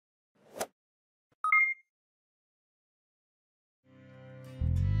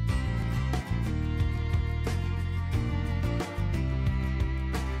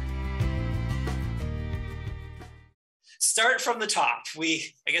start from the top.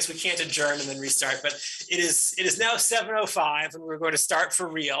 I guess we can't adjourn and then restart, but it is now 7:05 and we're going to start for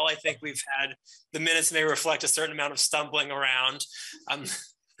real. I think we've had, the minutes may reflect a certain amount of stumbling around. I'm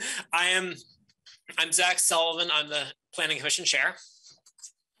Zach Sullivan. I'm the Planning Commission Chair.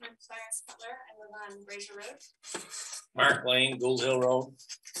 I'm Clarence Butler. I live on Brazier Road. Mark Lane, Gould Hill Road.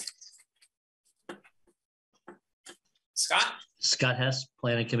 Scott? Scott Hess,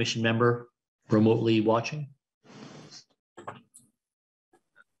 Planning Commission member, remotely watching.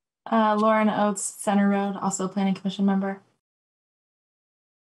 Lauren Oates, Center Road, also Planning Commission member.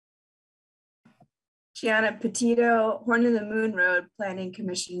 Gianna Petito, Horn of the Moon Road, Planning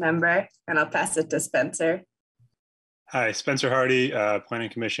Commission member, and I'll pass it to Spencer. Hi, Spencer Hardy, Planning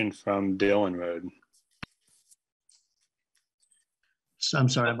Commission from Dillon Road. So I'm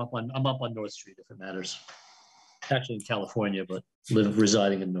sorry, I'm up on North Street, if it matters. Actually in California, but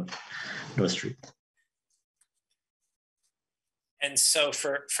residing in North Street. And so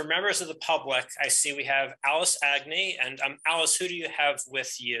for members of the public, I see we have Alice Agnew, and Alice, who do you have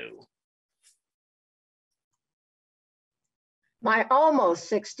with you? My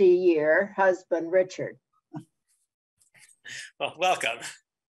almost 60-year husband, Richard. Well, welcome.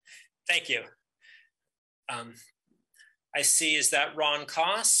 Thank you. I see, is that Ron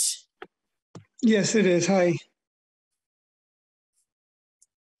Koss? Yes, it is. Hi.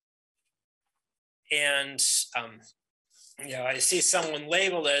 And I see someone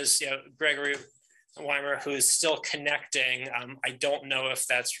labeled as Gregory Weimer, who is still connecting. I don't know if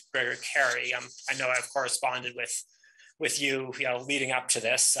that's Gregory Carey. I know I've corresponded with you, leading up to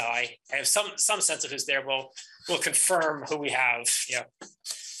this, so I have some sense of who's there. We'll confirm who we have,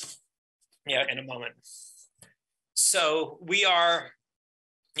 in a moment. So we are.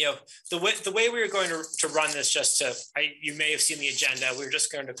 The way we were going to run this, you may have seen the agenda. We're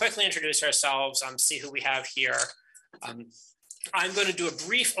just going to quickly introduce ourselves, see who we have here. I'm going to do a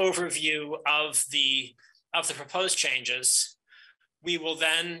brief overview of the proposed changes. We will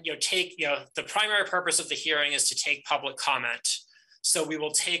then, take, the primary purpose of the hearing is to take public comment. So we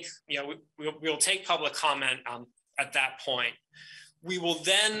will take, we will take public comment at that point. We will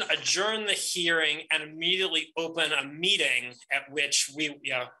then adjourn the hearing and immediately open a meeting at which we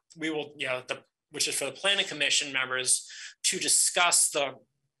will, which is for the Planning Commission members to discuss the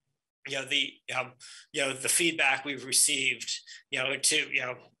feedback we've received,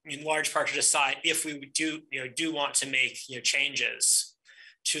 in large part to decide if we do want to make, changes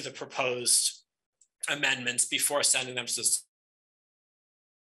to the proposed amendments before sending them to the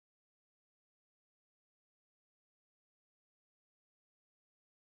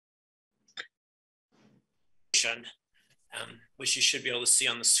which you should be able to see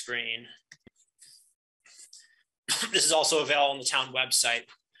on the screen. This is also available on the town website.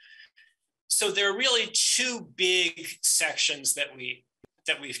 So there are really two big sections that we've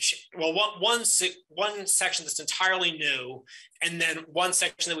one section that's entirely new, and then one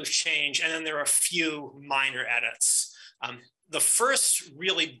section that we've changed, and then there are a few minor edits. The first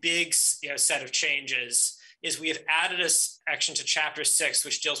really big set of changes is we have added a section to Chapter 6,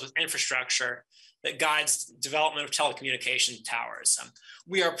 which deals with infrastructure that guides development of telecommunication towers.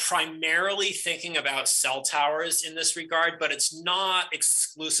 We are primarily thinking about cell towers in this regard, but it's not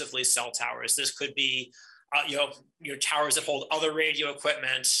exclusively cell towers. This could be, towers that hold other radio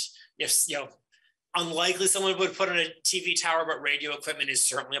equipment. If, unlikely someone would put in a TV tower, but radio equipment is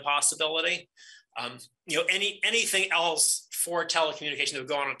certainly a possibility. Anything else for telecommunication that would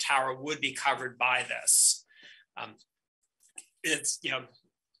go on a tower would be covered by this.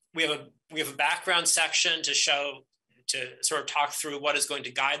 We have a background section to sort of talk through what is going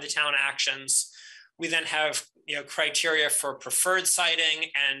to guide the town actions. We then have criteria for preferred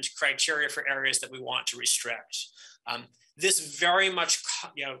siting and criteria for areas that we want to restrict. This very much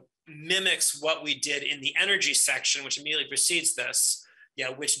mimics what we did in the energy section, which immediately precedes this,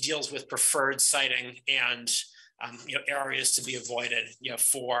 which deals with preferred siting and areas to be avoided,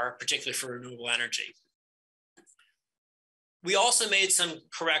 particularly for renewable energy. We also made some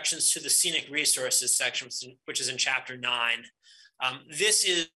corrections to the scenic resources section, which is in Chapter 9. This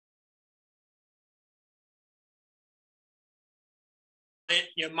is,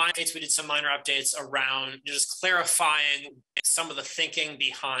 we did some minor updates around just clarifying some of the thinking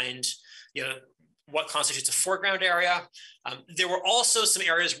behind, what constitutes a foreground area. There were also some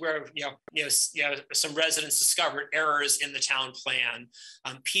areas where, some residents discovered errors in the town plan,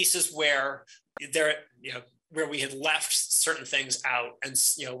 pieces where where we had left certain things out, and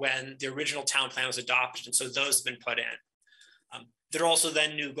when the original town plan was adopted, and so those have been put in. There are also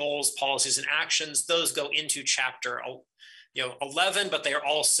then new goals, policies, and actions. Those go into chapter 11, but they are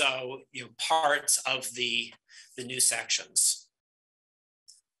also parts of the new sections.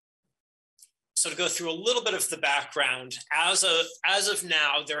 So to go through a little bit of the background, as of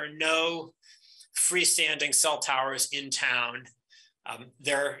now, there are no freestanding cell towers in town.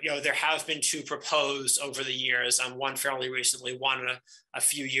 There have been 2 proposed over the years. One fairly recently, one a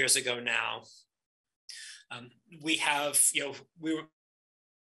few years ago now. We have,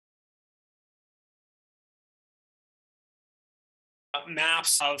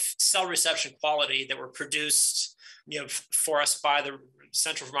 maps of cell reception quality that were produced, for us by the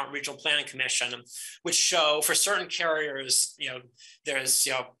Central Vermont Regional Planning Commission, which show for certain carriers, there's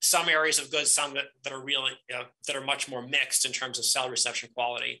some areas of good, some that are really that are much more mixed in terms of cell reception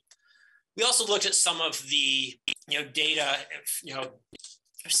quality. We also looked at some of the data,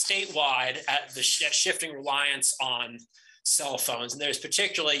 statewide at the shifting reliance on cell phones, and there's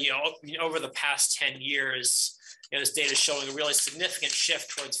particularly over the past 10 years. This data is showing a really significant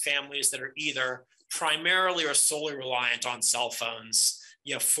shift towards families that are either primarily or solely reliant on cell phones,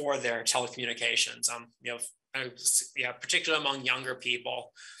 for their telecommunications. Particularly among younger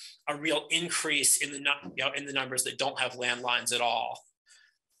people, a real increase in the numbers that don't have landlines at all.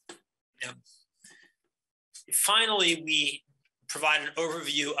 Finally, we provide an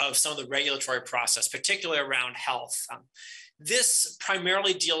overview of some of the regulatory process, particularly around health. This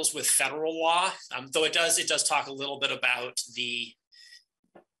primarily deals with federal law, though it does talk a little bit about the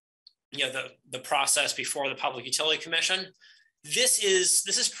process before the Public Utility Commission. This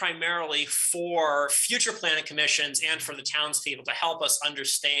is primarily for future planning commissions and for the townspeople to help us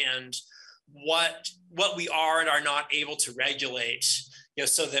understand what we are and are not able to regulate,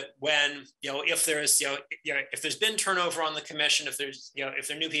 so that when if there's been turnover on the commission, if there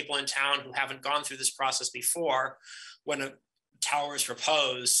are new people in town who haven't gone through this process before, when a tower is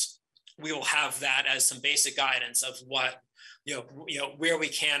proposed, we will have that as some basic guidance of what where we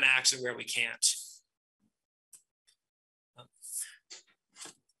can act and where we can't.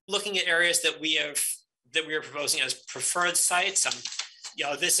 Looking at areas that we are proposing as preferred sites, a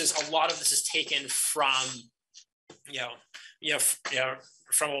lot of this is taken from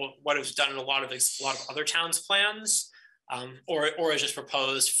from what is done in a lot of other towns' plans, or is just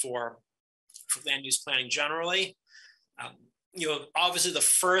proposed for land use planning generally. Obviously the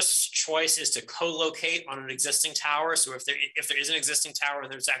first choice is to co-locate on an existing tower. So if there is an existing tower,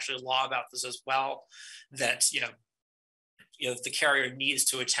 and there's actually a law about this as well, that the carrier needs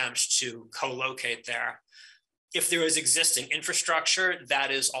to attempt to co-locate there. If there is existing infrastructure, that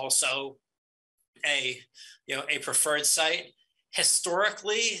is also a preferred site.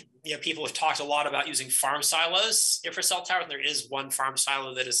 Historically, people have talked a lot about using farm silos for cell towers. There is one farm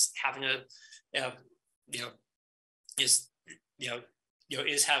silo that is having is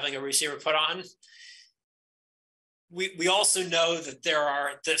having a receiver put on. We also know that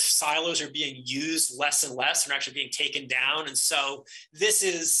the silos are being used less and less and are actually being taken down. And so this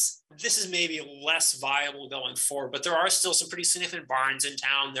is maybe less viable going forward, but there are still some pretty significant barns in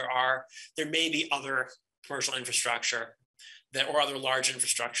town. There may be other commercial infrastructure or other large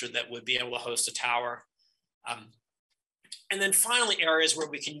infrastructure that would be able to host a tower. And then finally, areas where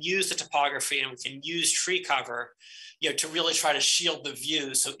we can use the topography and we can use tree cover, to really try to shield the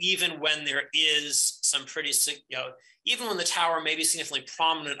view. So even when there is some pretty, even when the tower may be significantly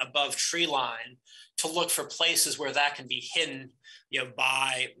prominent above tree line, to look for places where that can be hidden,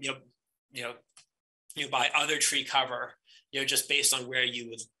 by other tree cover, just based on where you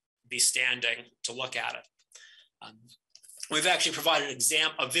would be standing to look at it. We've actually provided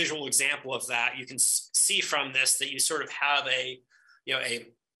a visual example of that. You can see from this that you sort of have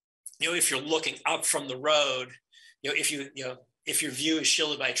if you're looking up from the road, if your view is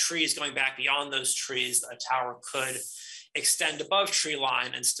shielded by trees going back beyond those trees, a tower could extend above tree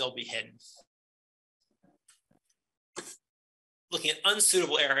line and still be hidden. Looking at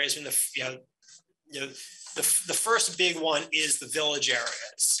unsuitable areas, the first big one is the village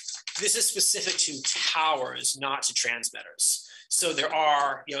areas. This is specific to towers, not to transmitters. So there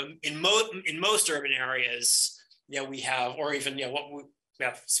are, in most urban areas, we have, or even we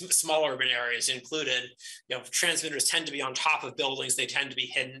have small urban areas included. Transmitters tend to be on top of buildings. They tend to be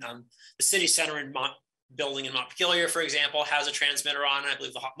hidden. The city center building in Montpelier, for example, has a transmitter on it. I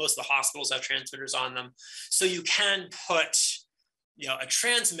believe most of the hospitals have transmitters on them. So you can put, a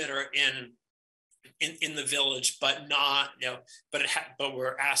transmitter in the village, but not, but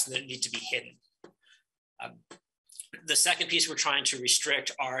we're asking that it need to be hidden. The second piece we're trying to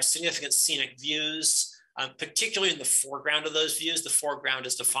restrict are significant scenic views. Particularly in the foreground of those views. The foreground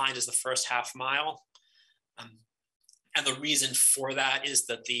is defined as the first half mile. And the reason for that is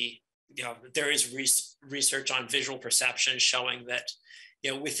that the there is research on visual perception showing that,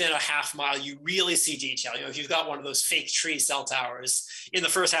 within a half mile, you really see detail. If you've got one of those fake tree cell towers, in the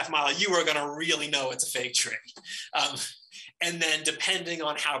first half mile, you are going to really know it's a fake tree. And then depending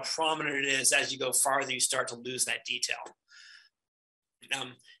on how prominent it is, as you go farther, you start to lose that detail.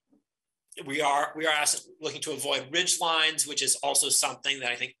 We are looking to avoid ridge lines, which is also something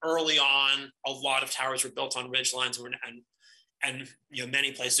that I think early on, a lot of towers were built on ridge lines, and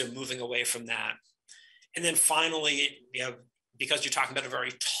many places are moving away from that. And then finally, because you're talking about a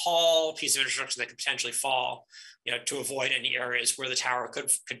very tall piece of infrastructure that could potentially fall, to avoid any areas where the tower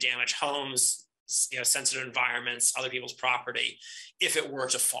could damage homes, sensitive environments, other people's property, if it were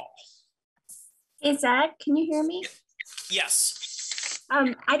to fall. Hey, Zach, can you hear me? Yes.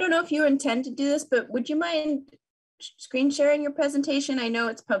 I don't know if you intend to do this, but would you mind screen sharing your presentation? I know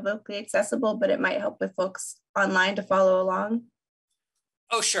it's publicly accessible, but it might help with folks online to follow along.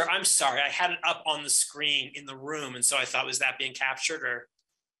 Oh, sure. I'm sorry. I had it up on the screen in the room, and so I thought, was that being captured,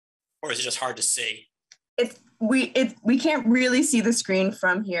 or is it just hard to see? We can't really see the screen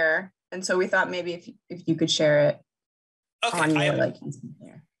from here, and so we thought maybe if you could share it. Okay. On your,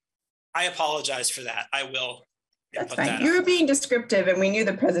 I apologize for that. I will. That's fine. You were being descriptive, and we knew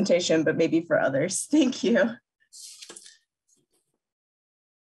the presentation, but maybe for others. Thank you.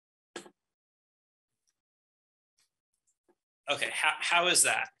 Okay, how is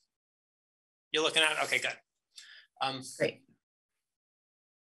that? You're looking at it? Okay, good. Great.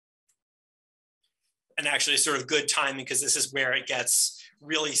 And actually sort of good timing, because this is where it gets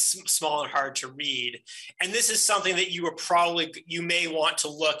really small and hard to read. And this is something that you may want to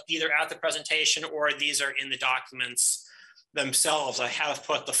look either at the presentation, or these are in the documents themselves. I have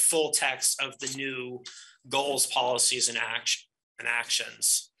put the full text of the new goals, policies, and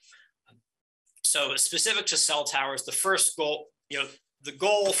actions. So specific to cell towers, the first goal, the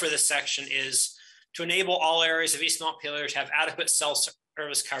goal for this section is to enable all areas of East Montpelier to have adequate cell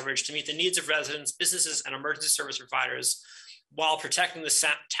service coverage to meet the needs of residents, businesses, and emergency service providers, while protecting the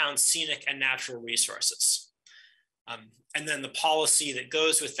town's scenic and natural resources. And then the policy that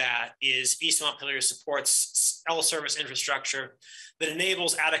goes with that is East Montpelier supports cell service infrastructure that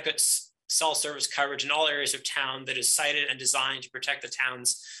enables adequate cell service coverage in all areas of town that is sited and designed to protect the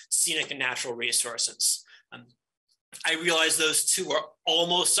town's scenic and natural resources. I realize those two are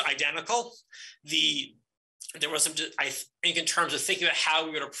almost identical. There was some, I think, in terms of thinking about how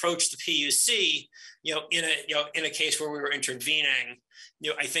we would approach the PUC, in a case where we were intervening,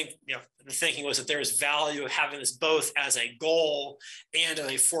 I think, the thinking was that there is value of having this both as a goal and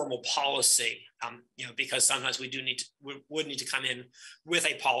as a formal policy, because sometimes we would need to come in with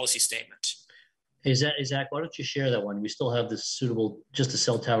a policy statement. Hey, Zach, why don't you share that one? We still have this just the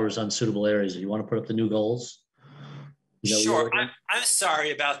cell towers on suitable areas. You want to put up the new goals? Sure. I'm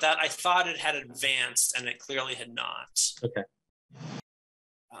sorry about that. I thought it had advanced, and it clearly had not. Okay.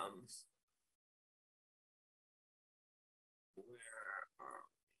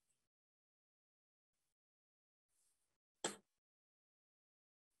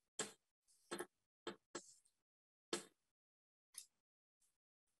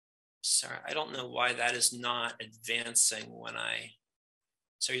 Sorry, I don't know why that is not advancing when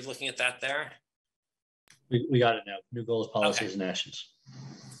so you're looking at that there? We got it now. New goals, policies, and actions.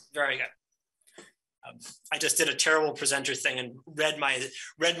 Very good. I just did a terrible presenter thing and read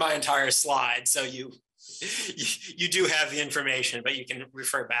my entire slide. So you do have the information, but you can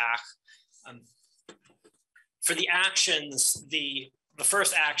refer back. For the actions, the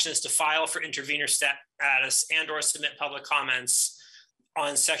first action is to file for intervenor status and/or submit public comments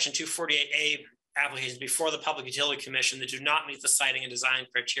on Section 248A applications before the Public Utility Commission that do not meet the siting and design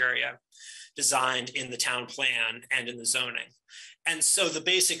criteria designed in the town plan and in the zoning. And so the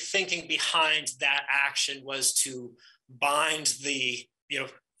basic thinking behind that action was to bind the,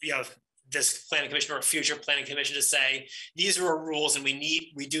 this planning commission or a future planning commission to say, these are our rules and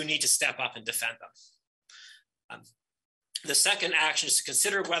we do need to step up and defend them. The second action is to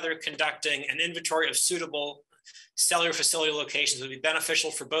consider whether conducting an inventory of suitable cellular facility locations would be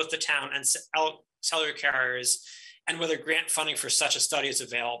beneficial for both the town and cellular carriers, and whether grant funding for such a study is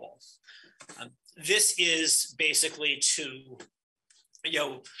available. This is basically to,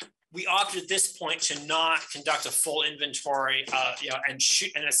 we opted at this point to not conduct a full inventory, and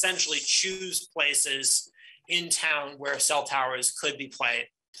essentially choose places in town where cell towers could be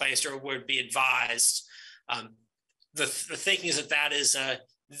placed or would be advised. The thinking is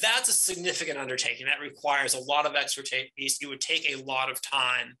that's a significant undertaking. That requires a lot of expertise. It would take a lot of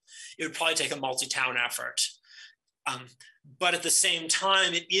time. It would probably take a multi-town effort. But at the same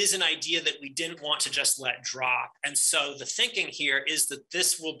time, it is an idea that we didn't want to just let drop. And so the thinking here is that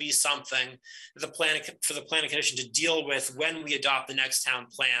this will be something for the planning commission to deal with when we adopt the next town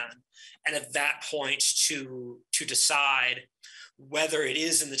plan. And at that point to decide whether it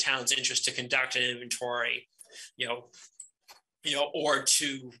is in the town's interest to conduct an inventory, or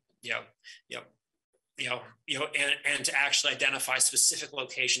to, and to actually identify specific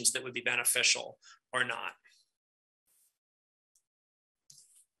locations that would be beneficial or not.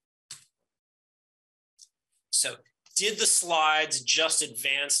 So did the slides just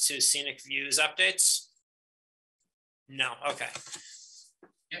advance to scenic views updates? No, okay.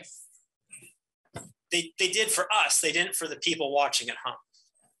 Yes. They did for us, they didn't for the people watching at home.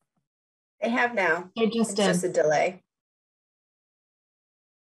 They have now. They just It's did. just a delay.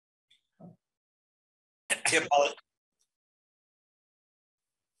 I apologize.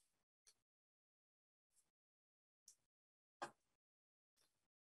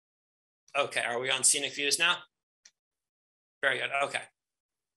 Okay, are we on scenic views now? Very good, okay.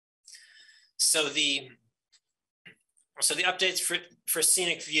 So the updates for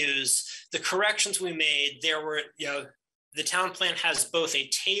scenic views, the corrections we made, there were, the town plan has both a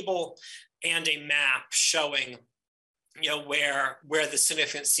table and a map showing, where the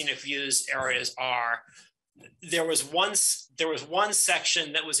significant scenic views areas are. There was one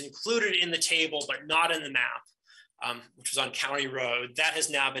section that was included in the table, but not in the map, which was on County Road. That has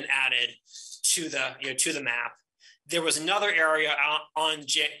now been added to the map. There was another area on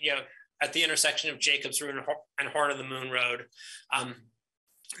at the intersection of Jacobs Road and Horn of the Moon Road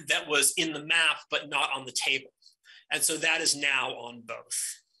that was in the map, but not on the table. And so that is now on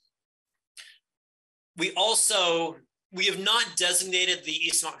both. We have not designated the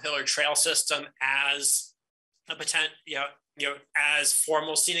East Montpelier Trail System as a potential, as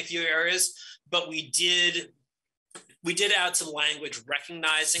formal scenic view areas, but we did add some language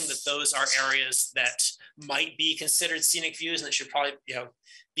recognizing that those are areas that might be considered scenic views, and that should probably,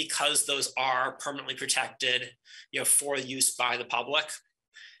 because those are permanently protected, for use by the public.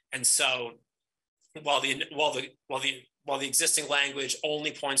 And so while the existing language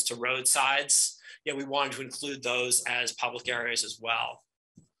only points to roadsides, we wanted to include those as public areas as well.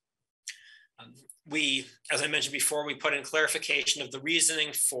 We, as I mentioned before, we put in clarification of the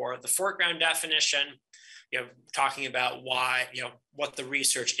reasoning for the foreground definition, talking about why, what the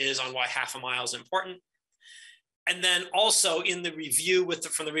research is on why half a mile is important. And then also in the review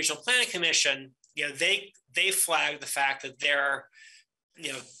from the Regional Planning Commission, they flagged the fact that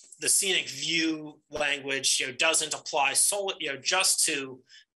the scenic view language, doesn't apply solely, just to,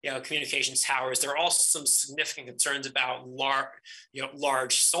 communications towers. There are also some significant concerns about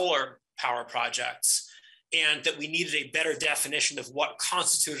large solar power projects, and that we needed a better definition of what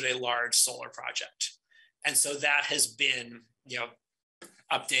constituted a large solar project. And so that has been,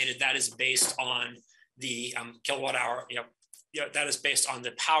 updated. That is based on the kilowatt hour, that is based on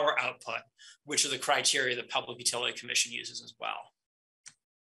the power output, which are the criteria the Public Utility Commission uses as well.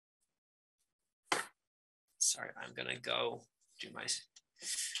 Sorry, I'm gonna go do my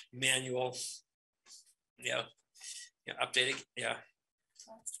manual, updating,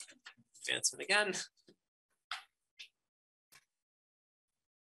 advancement again.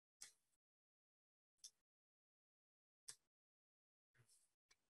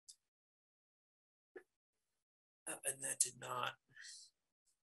 And that did not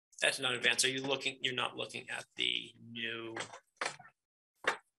advance. Are you looking, you're not looking at the new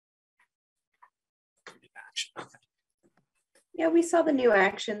action? Okay. Yeah, we saw the new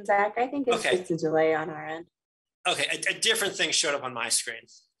action, Zach. I think it's just a delay on our end. Okay, a different thing showed up on my screen.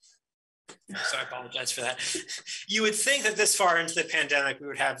 So I apologize for that. You would think that this far into the pandemic, we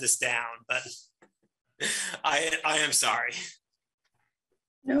would have this down, but I am sorry.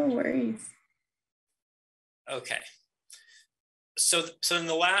 No worries. Okay. So in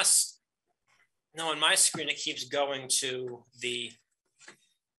the last, no, on my screen, it keeps going to the,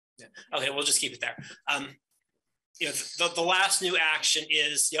 okay, we'll just keep it there. The last new action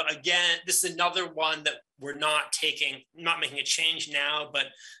is, again, this is another one that we're not making a change now, but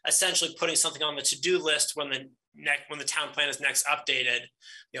essentially putting something on the to-do list when the town plan is next updated,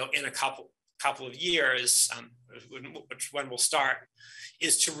 in a couple of years, when we'll start,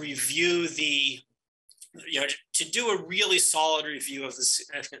 is to review to do a really solid review of the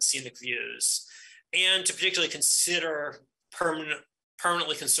significant scenic views, and to particularly consider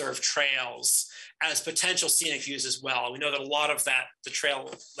permanently conserved trails as potential scenic views as well. We know that a lot of that, the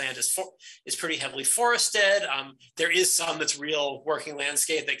trail land is pretty heavily forested. There is some that's real working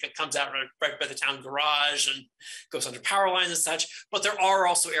landscape that comes out right by the town garage and goes under power lines and such, but there are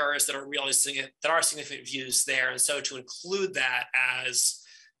also areas that are really significant views there. And so to include that as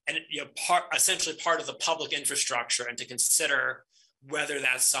essentially part of the public infrastructure, and to consider whether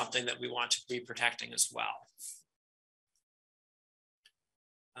that's something that we want to be protecting as well.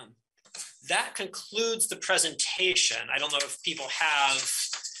 That concludes the presentation. I don't know if people have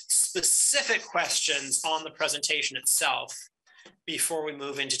specific questions on the presentation itself before we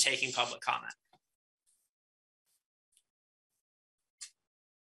move into taking public comment.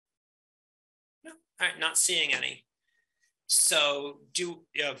 No, all right, not seeing any. So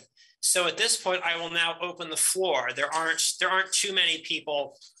so at this point, I will now open the floor. There aren't too many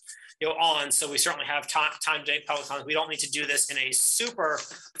people on, so we certainly have time to take public comment. We don't need to do this in a super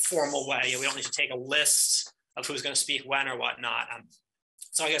formal way. We don't need to take a list of who's going to speak when or whatnot.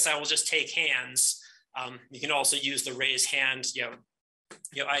 So I guess I will just take hands. You can also use the raise hand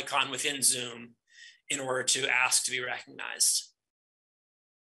icon within Zoom in order to ask to be recognized.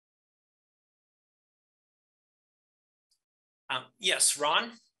 Yes,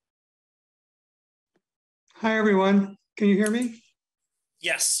 Ron? Hi, everyone. Can you hear me?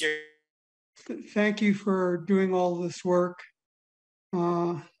 Yes, Thank you for doing all this work.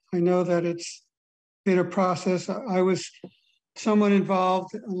 I know that it's been a process. I was somewhat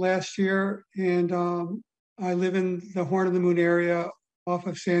involved last year, and I live in the Horn of the Moon area off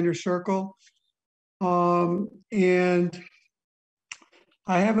of Sanders Circle. And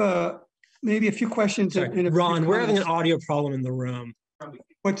I have maybe a few questions. Sorry, Ron, we're having an audio problem in the room.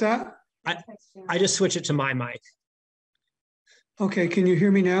 What's that? I just switched it to my mic. Okay, can you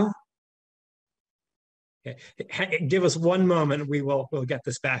hear me now? Okay. Give us one moment. We'll get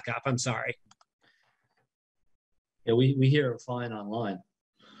this back up. I'm sorry. Yeah, we hear it fine online.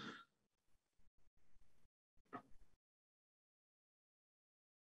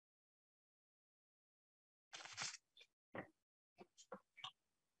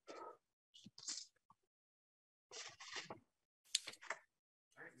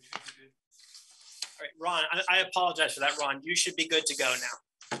 All right, Ron, I apologize for that, Ron. You should be good to go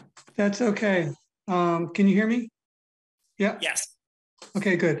now. That's okay. Can you hear me? Yeah? Yes.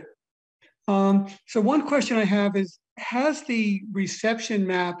 Okay, good. So one question I have is, has the reception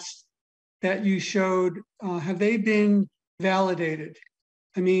maps that you showed, have they been validated?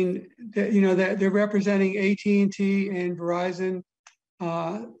 I mean, that they're representing AT&T and Verizon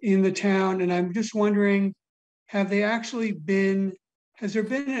in the town, and I'm just wondering, have they actually been, has there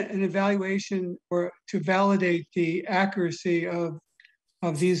been an evaluation or to validate the accuracy of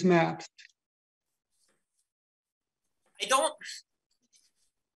these maps?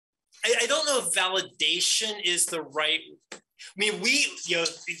 I don't know if validation is the right. I mean, the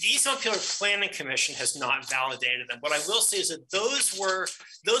East Montpelier Planning Commission has not validated them. What I will say is that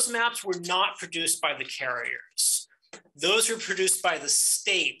those maps were not produced by the carriers. Those were produced by the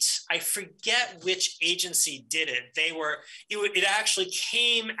state. I forget which agency did it. It actually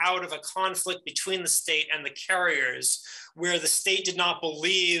came out of a conflict between the state and the carriers, where the state did not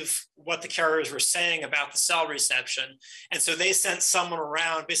believe what the carriers were saying about the cell reception. And so they sent someone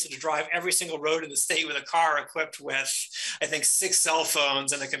around basically to drive every single road in the state with a car equipped with, I think, 6 cell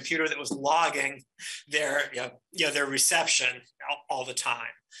phones and a computer that was logging their reception all the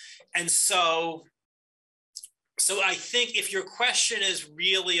time. And so I think if your question is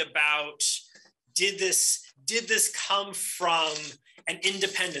really about, did this come from an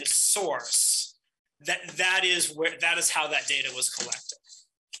independent source, that is how that data was collected.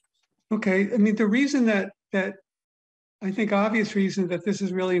 Okay, I mean, the reason that I think obvious reason that this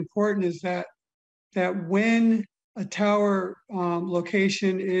is really important is that when a tower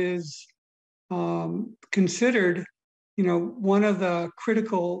location is considered, one of the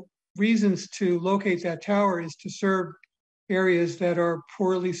critical reasons to locate that tower is to serve areas that are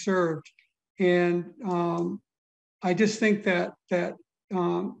poorly served. And I just think that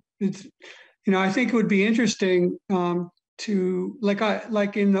it's, I think it would be interesting to,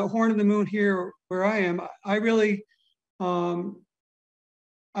 like in the Horn of the Moon here where I am, I really,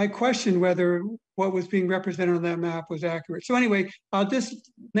 I question whether what was being represented on that map was accurate. So anyway, I'll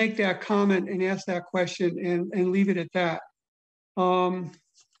just make that comment and ask that question and leave it at that.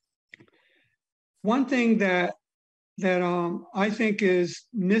 One thing that I think is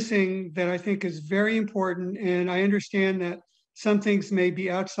missing, that I think is very important, and I understand that some things may be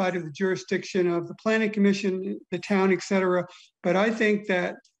outside of the jurisdiction of the Planning Commission, the town, et cetera, but I think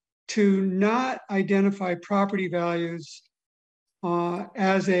that to not identify property values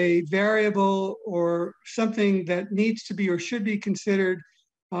as a variable or something that needs to be or should be considered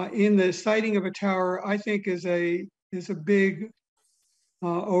in the siting of a tower, I think is a big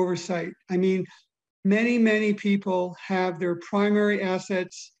oversight. I mean, many people have their primary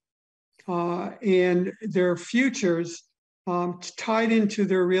assets and their futures tied into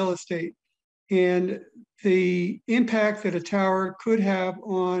their real estate. And the impact that a tower could have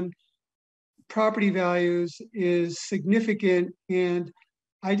on property values is significant. And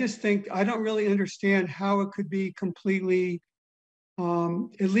I just think, I don't really understand how it could be completely,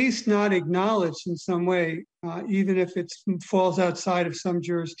 at least not acknowledged in some way, even if it falls outside of some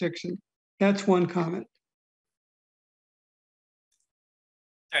jurisdiction. That's one comment.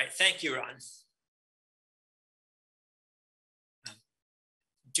 All right, thank you, Ron.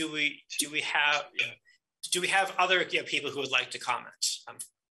 Do we have other people who would like to comment?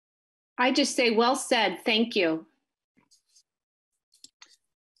 I just say, well said, thank you.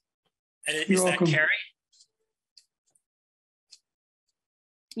 And You're is that welcome. Carrie?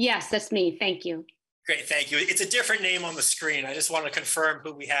 Yes, that's me, thank you. Great, thank you. It's a different name on the screen. I just want to confirm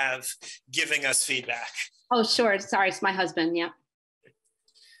who we have giving us feedback. Oh, sure, sorry, it's my husband, yeah.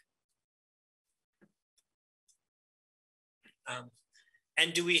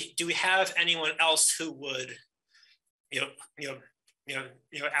 And do we have anyone else who would,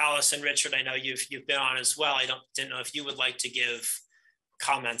 Alice and Richard, I know you've been on as well. I didn't know if you would like to give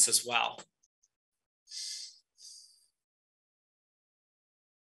comments as well.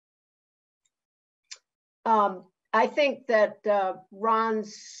 I think that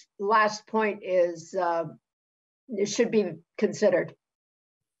Ron's last point is it should be considered.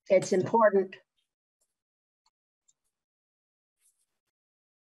 It's important.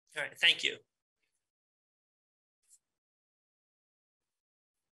 All right, thank you.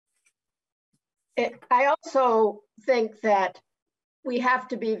 I also think that we have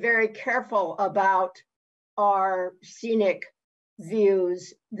to be very careful about our scenic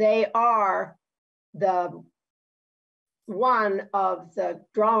views. They are one of the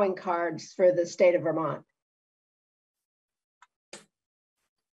drawing cards for the state of Vermont. All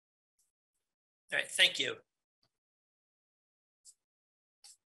right, thank you.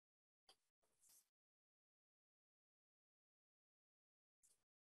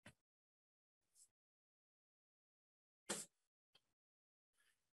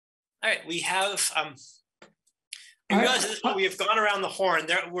 All right, we have. I realize that we have gone around the horn.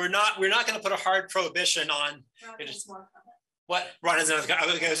 We're not going to put a hard prohibition on. What Ron is another. I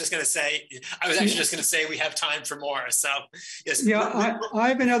was just going to say. I was actually just going to say we have time for more. So yes. Yeah, I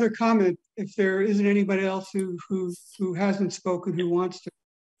have another comment. If there isn't anybody else who hasn't spoken who wants to.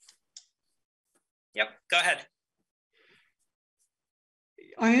 Yep. Go ahead.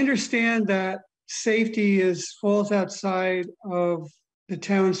 I understand that safety falls outside of the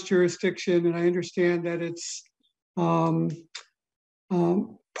town's jurisdiction, and I understand that it's part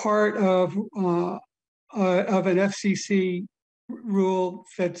of an FCC rule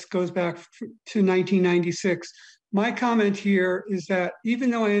that goes back to 1996. My comment here is that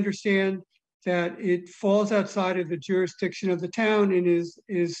even though I understand that it falls outside of the jurisdiction of the town and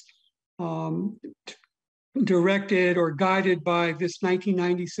is directed or guided by this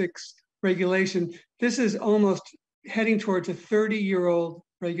 1996 regulation, this is almost heading towards a 30-year-old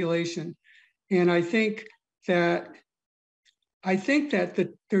regulation. And I think that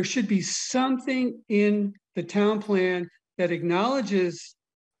there should be something in the town plan that acknowledges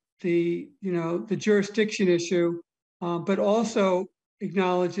the jurisdiction issue, but also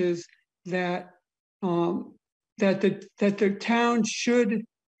acknowledges that the town should,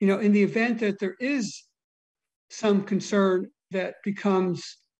 in the event that there is some concern that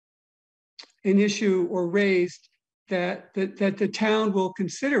becomes an issue or raised, that the town will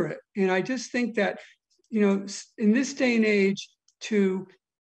consider it. And I just think that, in this day and age, to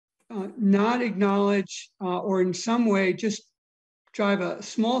not acknowledge or in some way just drive a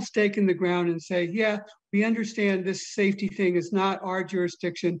small stake in the ground and say, yeah, we understand this safety thing is not our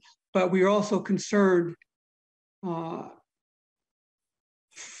jurisdiction, but we are also concerned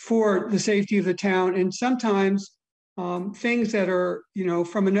for the safety of the town. And sometimes things that are,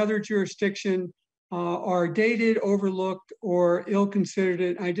 from another jurisdiction are dated, overlooked, or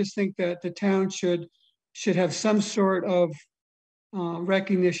ill-considered. I just think that the town should have some sort of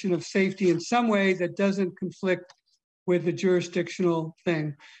recognition of safety in some way that doesn't conflict with the jurisdictional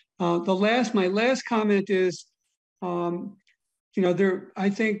thing. My last comment is, I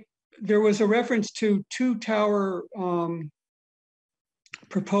think there was a reference to 2 tower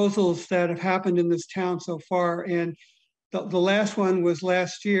proposals that have happened in this town so far, and the last one was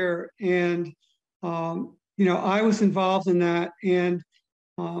last year. And I was involved in that, and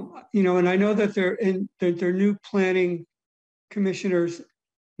and I know that they're new planning commissioners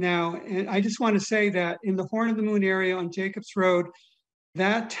now, and I just want to say that in the Horn of the Moon area on Jacobs Road,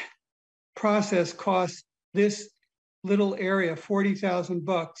 that process cost this little area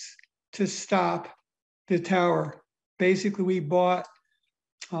 $40,000 to stop the tower. Basically,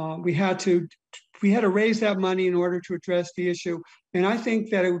 we had to raise that money in order to address the issue. And I think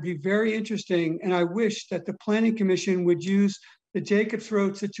that it would be very interesting, and I wish that the Planning Commission would use the Jacobs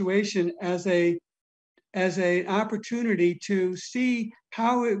Road situation as an opportunity to see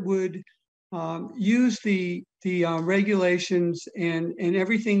how it would use the regulations and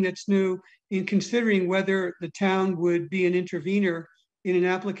everything that's new in considering whether the town would be an intervener in an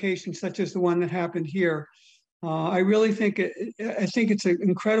application such as the one that happened here. I really think it's an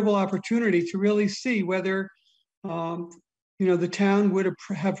incredible opportunity to really see whether the town would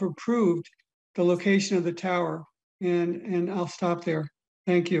have approved the location of the tower. And I'll stop there.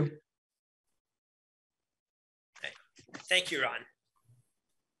 Thank you. Thank you, Ron.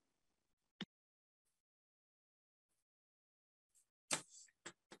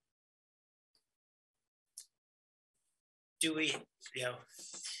 Do we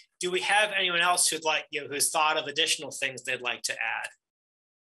have anyone else who's thought of additional things they'd like to add?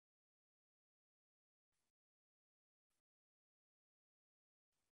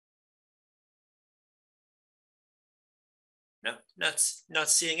 No, not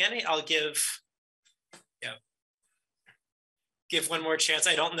seeing any. I'll give one more chance.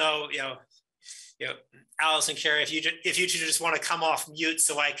 I don't know, Alice and Carrie, if you two just want to come off mute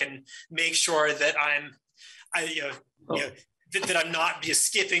so I can make sure that that I'm not just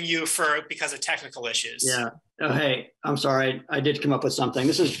skipping you because of technical issues. Yeah. Oh, hey, I'm sorry. I did come up with something.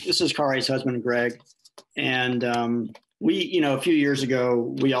 This is Kari's husband, Greg, and we, a few years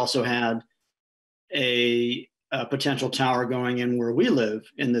ago, we also had a potential tower going in where we live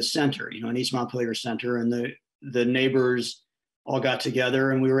in the center, in East Montpelier Center, and the neighbors all got together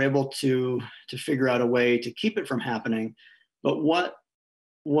and we were able to figure out a way to keep it from happening. But what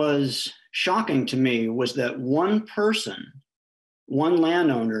was shocking to me was that one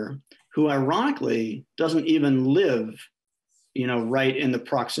landowner who ironically doesn't even live, right in the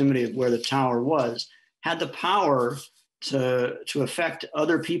proximity of where the tower was, had the power to affect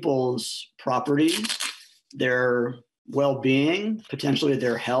other people's properties, their well-being, potentially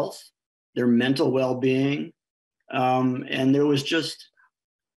their health, their mental well-being. And there was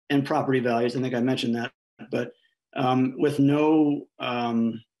and property values, I think I mentioned that, but with no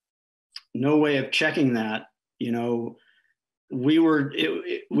way of checking that, we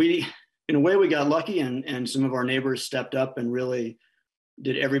in a way we got lucky, and some of our neighbors stepped up and really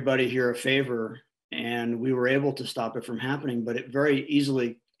did everybody here a favor, and we were able to stop it from happening, but it very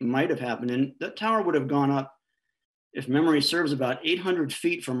easily might have happened. And that tower would have gone up, if memory serves, about 800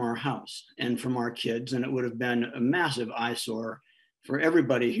 feet from our house and from our kids. And it would have been a massive eyesore for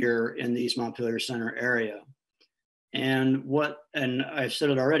everybody here in the East Montpelier Center area. And I've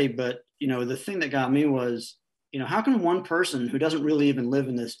said it already, but, the thing that got me was, how can one person who doesn't really even live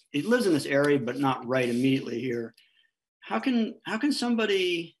in this, he lives in this area, but not right immediately here. How can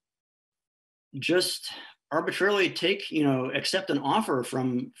somebody just arbitrarily accept an offer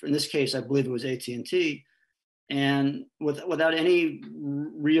from, in this case, I believe it was AT&T, and without any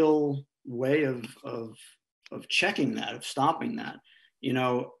real way of checking that, of stopping that,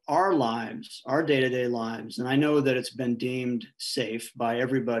 our lives, our day-to-day lives, and I know that it's been deemed safe by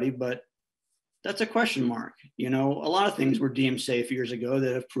everybody, but that's a question mark. A lot of things were deemed safe years ago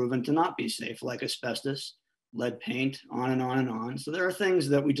that have proven to not be safe, like asbestos, lead paint, on and on and on. So there are things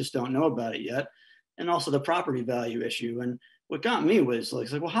that we just don't know about it yet. And also the property value issue. And what got me was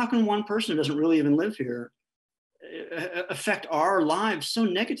like, well, how can one person who doesn't really even live here affect our lives so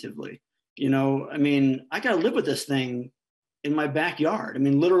negatively? I got to live with this thing in my backyard.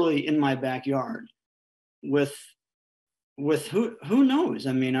 Literally in my backyard with who knows?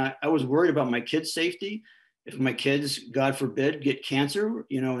 I was worried about my kids' safety. If my kids, God forbid, get cancer,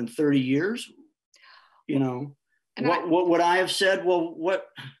 in 30 years, what would I have said? Well, what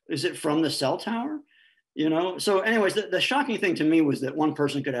is it from the cell tower? So anyways, the shocking thing to me was that one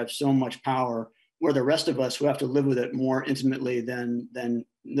person could have so much power where the rest of us who have to live with it more intimately than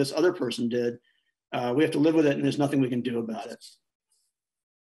this other person did, we have to live with it and there's nothing we can do about it.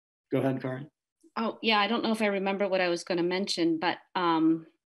 Go ahead, Karen. Oh, yeah, I don't know if I remember what I was going to mention, but I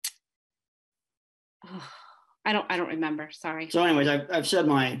don't remember, sorry. So anyways, I've said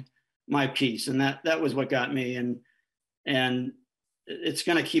my piece, and that was what got me, and it's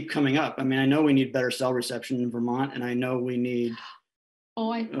going to keep coming up. I know we need better cell reception in Vermont, and I know we need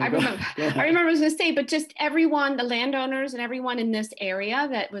Oh, I remember. I remember I was going to say, but just everyone, the landowners and everyone in this area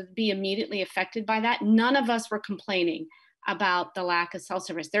that would be immediately affected by that, none of us were complaining about the lack of cell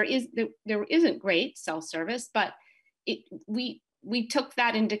service. There isn't great cell service, but we took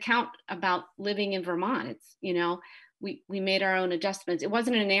that into account about living in Vermont. It's, you know, we made our own adjustments. It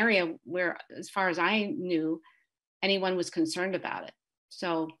wasn't an area where, as far as I knew, anyone was concerned about it.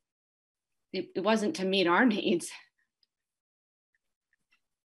 So it wasn't to meet our needs.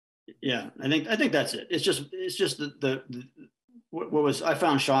 Yeah, I think that's it. It's just what was I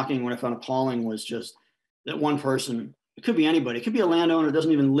found shocking, what I found appalling was just that one person, it could be anybody, it could be a landowner that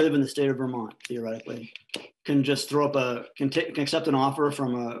doesn't even live in the state of Vermont, theoretically, can just throw up can accept an offer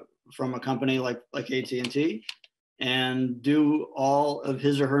from a company like AT&T and do all of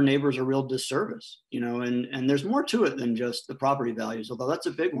his or her neighbors a real disservice, you know, and there's more to it than just the property values, although that's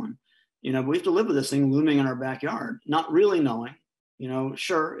a big one. You know, we have to live with this thing looming in our backyard, not really knowing. You know,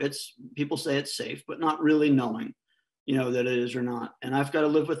 sure, people say it's safe, but not really knowing, you know, that it is or not. And I've got to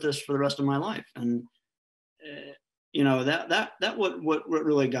live with this for the rest of my life. And, you know, that what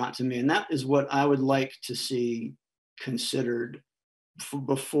really got to me. And that is what I would like to see considered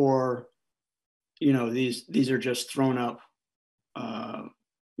before, you know, these are just thrown up,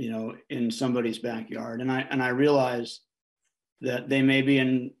 you know, in somebody's backyard. And I realize that they may be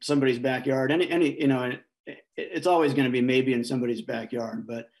in somebody's backyard, you know, it's always going to be maybe in somebody's backyard,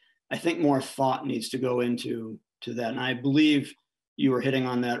 but I think more thought needs to go into that. And I believe you were hitting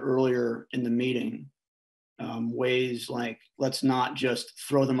on that earlier in the meeting, ways like, let's not just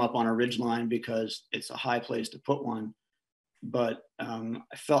throw them up on a ridgeline because it's a high place to put one. But I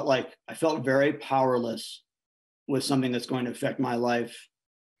felt very powerless with something that's going to affect my life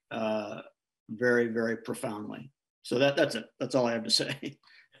very, very profoundly. So that's it. That's all I have to say.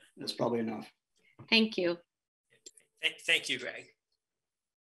 That's probably enough. Thank you. Thank you, Greg.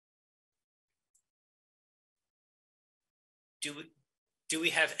 Do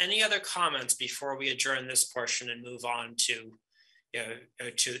we have any other comments before we adjourn this portion and move on to, you know,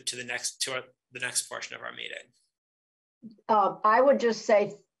 to the next portion of our meeting? I would just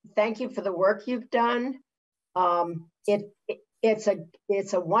say thank you for the work you've done. It's a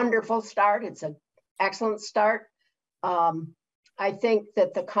wonderful start. It's an excellent start. I think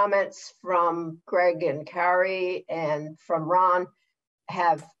that the comments from Greg and Carrie and from Ron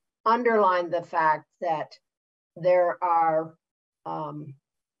have underlined the fact that there's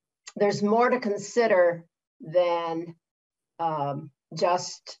more to consider than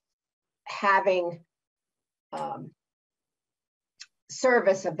just having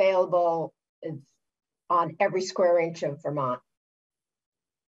service available on every square inch of Vermont.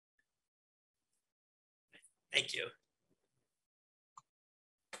 Thank you.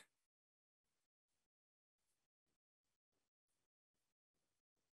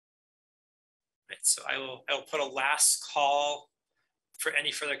 So I will put a last call for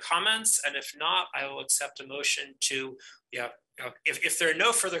any further comments, and if not, I will accept a motion to, if there are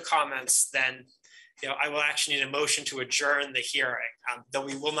no further comments, then I will actually need a motion to adjourn the hearing. Though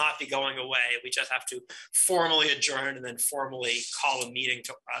we will not be going away, we just have to formally adjourn and then formally call a meeting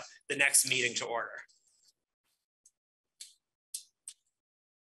to the next meeting to order.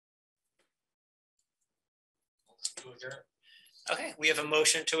 Okay, we have a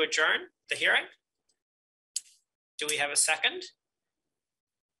motion to adjourn the hearing. Do we have a second?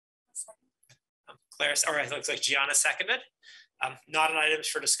 Claire, all right, looks like Gianna seconded. Not an items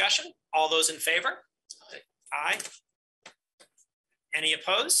for discussion. All those in favor? Aye. Any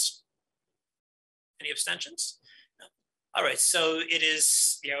opposed? Any abstentions? No. All right, so it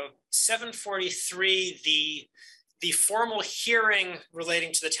is 7:43. The formal hearing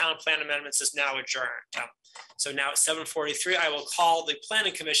relating to the town plan amendments is now adjourned. So now at 7:43, I will call the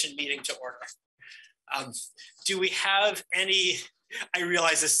Planning Commission meeting to order. Do we have any, I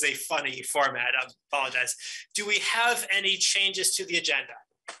realize this is a funny format, I apologize. Do we have any changes to the agenda?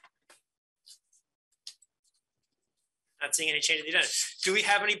 Not seeing any change to the agenda. Do we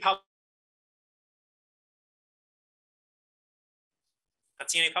have any public?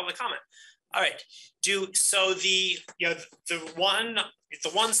 Not seeing any public comment. All right. So the one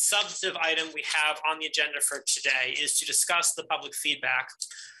substantive item we have on the agenda for today is to discuss the public feedback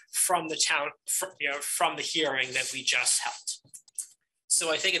from the town, from the hearing that we just held. So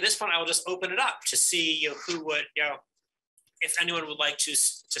I think at this point I will just open it up to see who would, if anyone would like to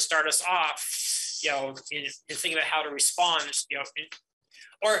start us off, in thinking about how to respond,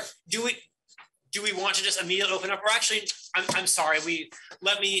 or do we want to just immediately open up? Or actually, I'm sorry,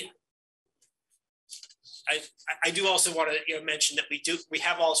 I do also want to mention that we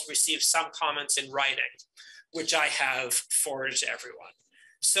have also received some comments in writing which I have forwarded to everyone.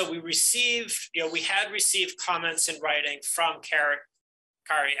 So we received, we had received comments in writing from Carrie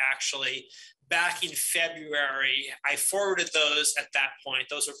actually back in February. I forwarded those at that point.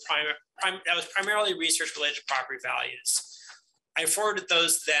 Those were that was primarily research related to property values. I forwarded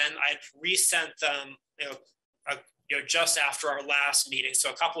those then. I'd resent them, just after our last meeting, so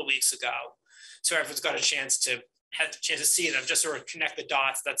a couple of weeks ago. So everyone's got a chance to see them, just sort of connect the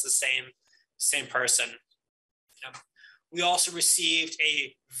dots. That's the same person. We also received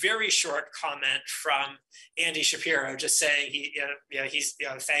a very short comment from Andy Shapiro, just saying he's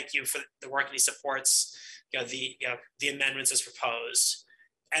thank you for the work and he supports the amendments as proposed.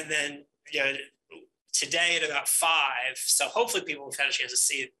 And then today at about 5, so hopefully people have had a chance to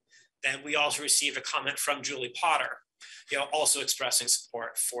see it. Then we also received a comment from Julie Potter, also expressing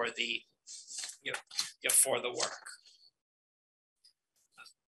support for the for the work.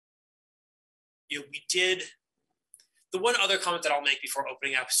 We did. The one other comment that I'll make before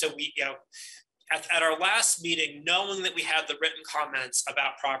opening up, so we, at our last meeting, knowing that we had the written comments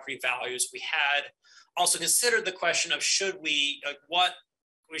about property values, we had also considered the question of should we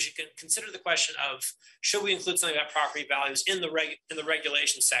consider the question of should we include something about property values in the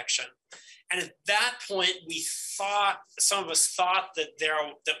regulation section. And at that point, some of us thought that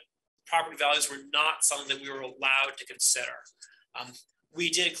that property values were not something that we were allowed to consider. We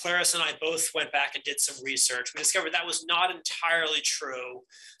did, Clarice and I both went back and did some research. We discovered that was not entirely true.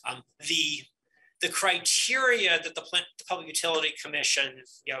 The criteria that the Public Utility Commission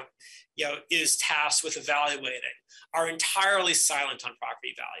is tasked with evaluating are entirely silent on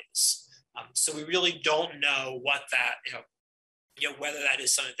property values. So we really don't know what that, whether that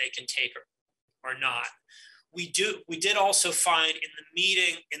is something they can take or not. We did also find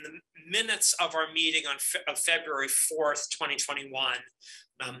in the minutes of our meeting of February 4th, 2021,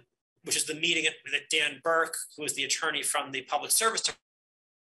 which is the meeting that Dan Burke, who was the attorney from the Public Service Department,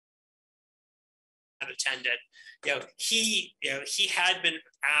 attended. He had been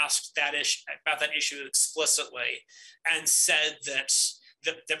asked about that issue explicitly and said that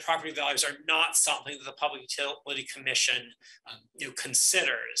the property values are not something that the Public Utility Commission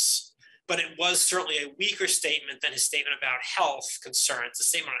considers. But it was certainly a weaker statement than his statement about health concerns. The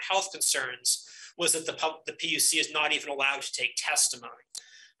statement on health concerns was that the PUC is not even allowed to take testimony,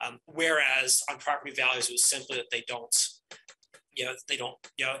 whereas on property values it was simply that they don't,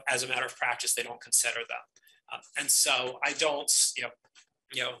 as a matter of practice, they don't consider them. And so I don't,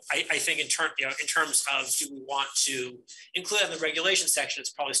 I think in terms of do we want to include it in the regulation section, it's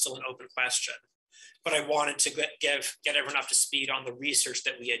probably still an open question. But I wanted to get everyone up to speed on the research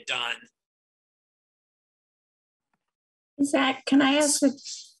that we had done. Zach, can I ask a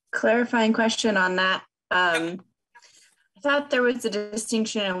clarifying question on that? I thought there was a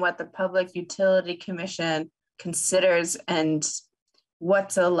distinction in what the Public Utility Commission considers and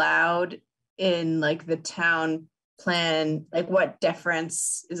what's allowed in like the town plan, like what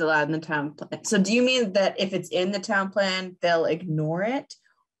deference is allowed in the town plan. So do you mean that if it's in the town plan, they'll ignore it?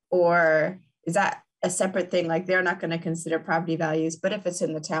 Or is that a separate thing? Like they're not going to consider property values, but if it's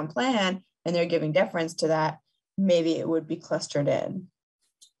in the town plan and they're giving deference to that, maybe it would be clustered in.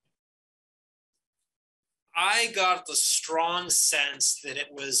 I got the strong sense that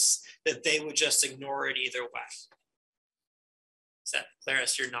that they would just ignore it either way. Is that,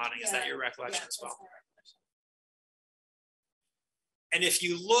 Clarice, you're nodding, is that your recollection as well? And if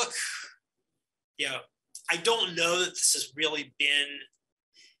you look, I don't know that this has really been,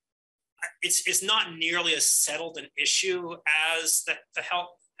 it's not nearly as settled an issue as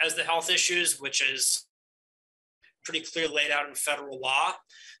the health issues, which is pretty clearly laid out in federal law.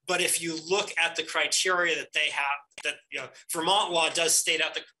 But if you look at the criteria that they have, that Vermont law does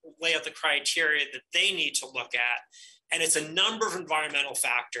lay out the criteria that they need to look at, and it's a number of environmental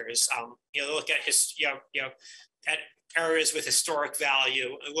factors. Look at at areas with historic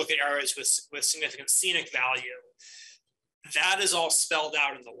value, look at areas with significant scenic value. That is all spelled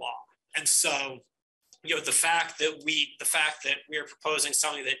out in the law. And so, the fact that we are proposing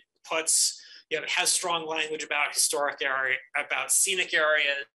something that puts, has strong language about historic area, about scenic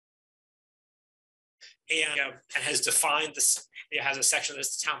areas, and has defined this, it has a section of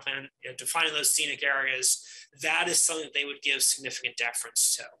this town plan defining those scenic areas. That is something that they would give significant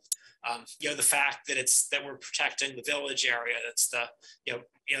deference to. The fact that we're protecting the village area, that's the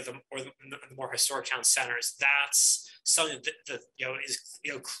more historic town centers. That's something that is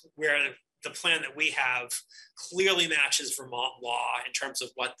where the plan that we have clearly matches Vermont law in terms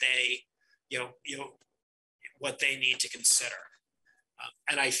of what they what they need to consider.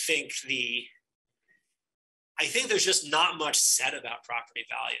 And I think there's just not much said about property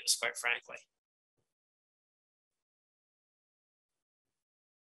values, quite frankly.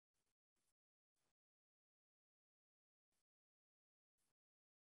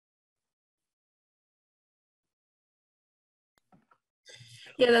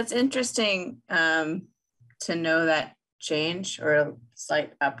 Yeah, that's interesting to know that change or a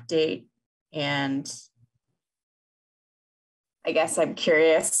slight update. And I guess I'm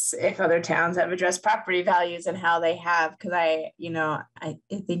curious if other towns have addressed property values and how they have, because I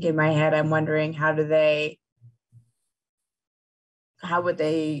think in my head, I'm wondering how would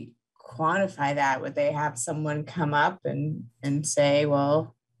they quantify that? Would they have someone come up and say,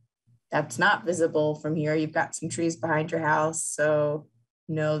 well, that's not visible from here. You've got some trees behind your house. So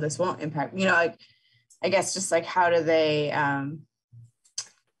no, this won't impact, like, I guess just like, how do they,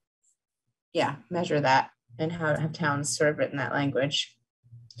 measure that, and how have towns sort of written that language?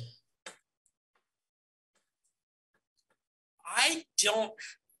 I don't.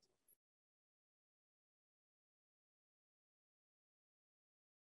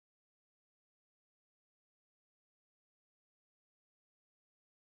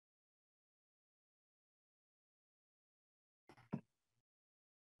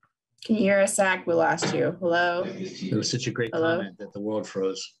 Can you hear us, Zach? We lost you. Hello? It was such a great Hello? comment that the world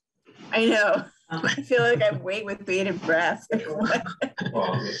froze. I know. I feel like I wait with bated breath.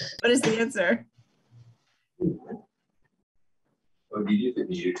 What is the answer?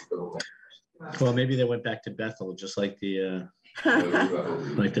 Well, maybe they went back to Bethel, just like the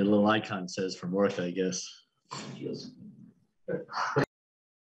like the little icon says from work, I guess.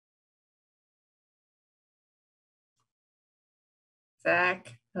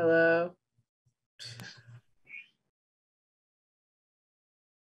 Zach, hello.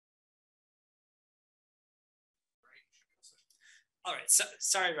 All right, so,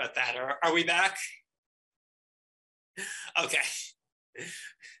 sorry about that. Are we back? Okay.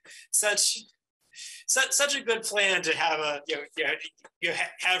 Such a good plan to have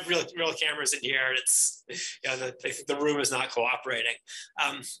have real cameras in here. It's the room is not cooperating.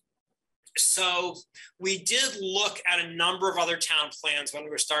 So we did look at a number of other town plans when we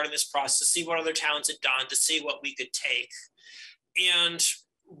were starting this process to see what other towns had done, to see what we could take, and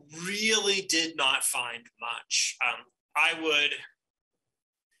really did not find much.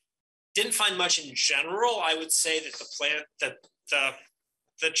 Didn't find much in general. I would say that the plan, that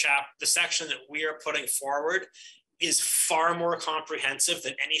the section that we are putting forward is far more comprehensive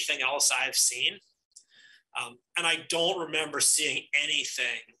than anything else I've seen. And I don't remember seeing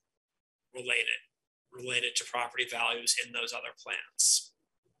anything related to property values in those other plans.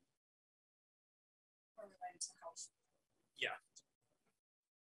 Yeah.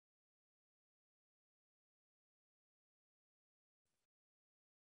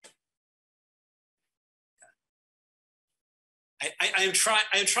 I am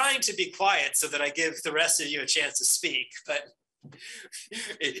trying to be quiet so that I give the rest of you a chance to speak, but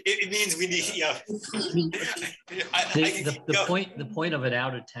it means we need, the point of an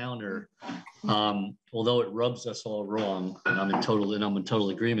out of towner, although it rubs us all wrong, and I'm in total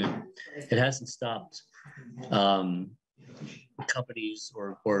agreement, it hasn't stopped companies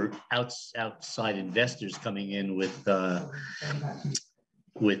or outside investors coming in with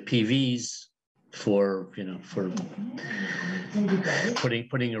PVs for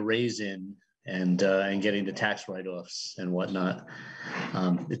putting a raise in and getting the tax write-offs and whatnot.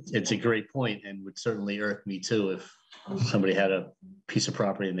 It's a great point, and would certainly irk me too if somebody had a piece of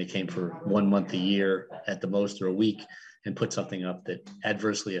property and they came for 1 month a year at the most, or a week, and put something up that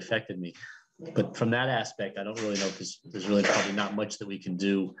adversely affected me. But from that aspect, I don't really know, because there's really probably not much that we can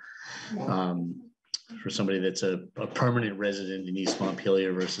do for somebody that's a permanent resident in East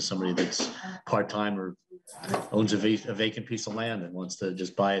Montpelier versus somebody that's part-time or owns a vacant piece of land and wants to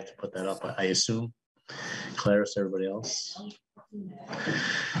just buy it to put that up. I assume. Clarice, everybody else?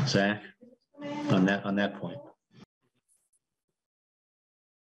 Zach, on that point.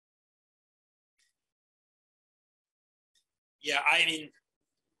 Yeah, I mean,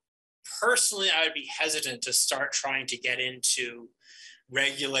 personally, I would be hesitant to start trying to get into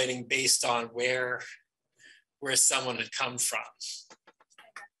regulating based on where someone had come from.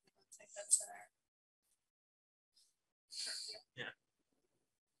 Yeah.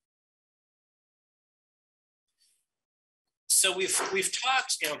 So we've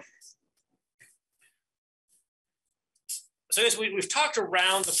talked, so as we've talked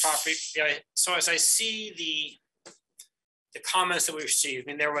around the property. So as I see the comments that we received,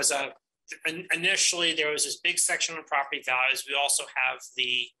 I mean, there was initially there was this big section on property values. We also have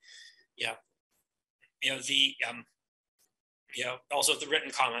also the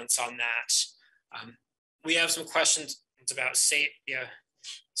written comments on that. We have some questions about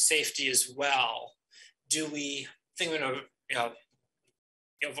safety as well. Do we think we're going to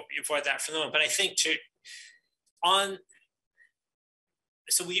avoid that for the moment? But I think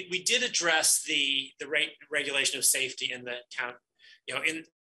so we did address the regulation of safety in the town, in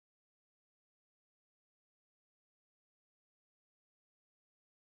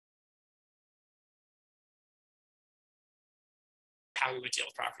how we would deal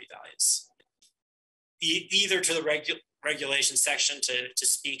with property values, either to the regulation section to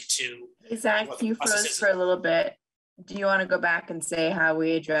speak to. Zach, you froze for a little bit. Do you want to go back and say how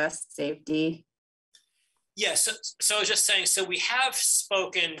we address safety? Yes, so I was just saying, so we have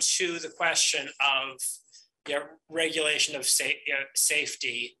spoken to the question of regulation of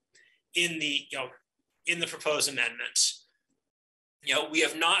safety in the in the proposed amendment. We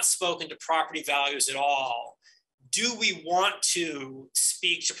have not spoken to property values at all. Do we want to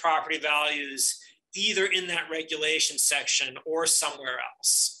speak to property values either in that regulation section or somewhere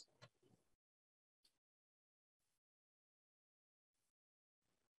else?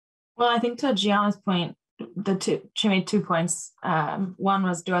 Well, I think to Gianna's point, she made 2 points. One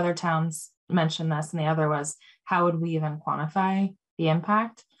was, do other towns mention this? And the other was, how would we even quantify the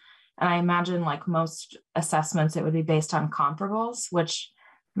impact? And I imagine, like most assessments, it would be based on comparables, which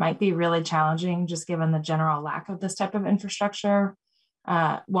might be really challenging just given the general lack of this type of infrastructure,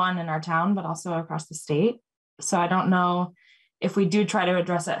 one in our town, but also across the state. So I don't know if we do try to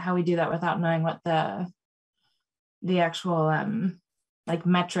address it, how we do that without knowing what the actual like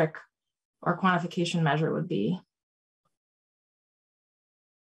metric or quantification measure would be.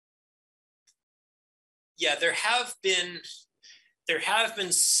 Yeah, there have been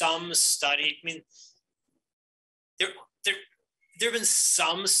some study. I mean, there have been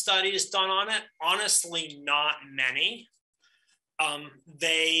some studies done on it. Honestly, not many. Of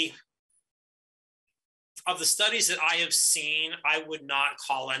the studies that I have seen, I would not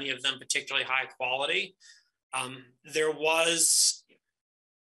call any of them particularly high quality. There was,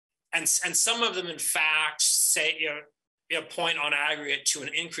 and some of them, in fact, say point on aggregate to an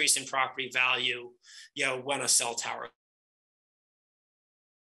increase in property value, when a cell tower.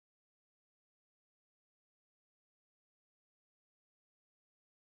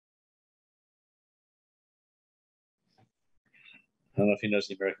 I don't know if he knows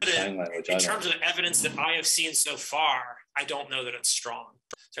the American Sign Language. In terms of the evidence that I have seen so far, I don't know that it's strong.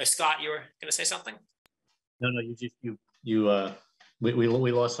 Sorry, Scott, you were going to say something? No,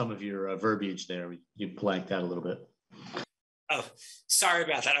 we lost some of your verbiage there. You blanked out a little bit. Oh, sorry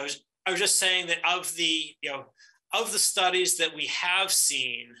about that. I was just saying that of the studies that we have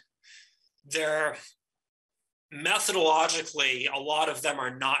seen, they're methodologically, a lot of them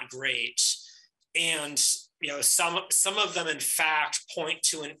are not great, and some of them, in fact, point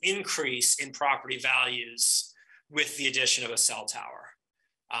to an increase in property values with the addition of a cell tower.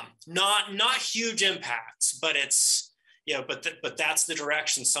 Not huge impacts, but it's but that's the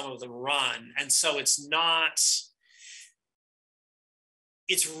direction some of them run, and so it's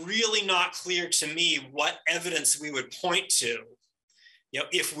really not clear to me what evidence we would point to,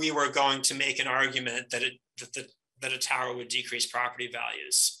 if we were going to make an argument that a tower would decrease property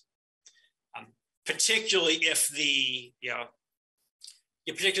values. Particularly if the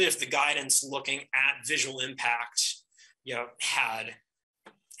guidance looking at visual impact, had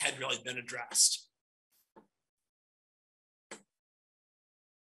really been addressed.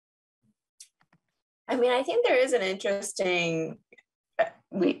 I mean, I think there is an interesting,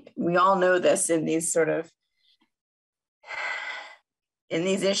 we all know this in these issues,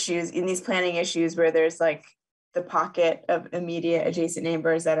 in these planning issues where there's like the pocket of immediate adjacent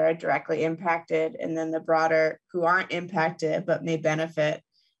neighbors that are directly impacted, and then the broader who aren't impacted but may benefit.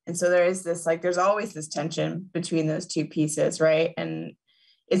 And so there is this, there's always this tension between those two pieces, right? And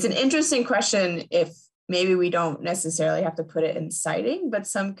it's an interesting question if maybe we don't necessarily have to put it in citing, but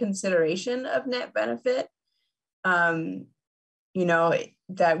some consideration of net benefit, that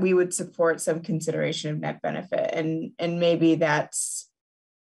we would support some consideration of net benefit. And maybe that's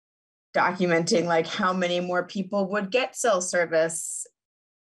documenting like how many more people would get cell service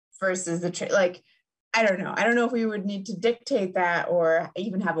versus I don't know if we would need to dictate that or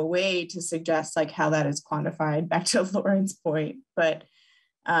even have a way to suggest like how that is quantified, back to Lauren's point, but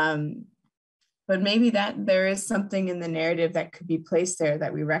maybe that there is something in the narrative that could be placed there,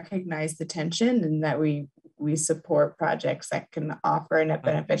 that we recognize the tension and that we support projects that can offer a net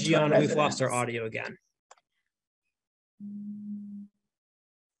benefit. Gianna, we've lost our audio again.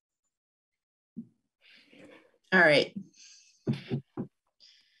 All right.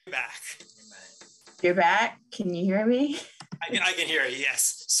 Back. You're back. Can you hear me? I can hear you.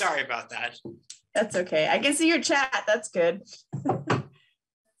 Yes. Sorry about that. That's okay. I can see your chat. That's good.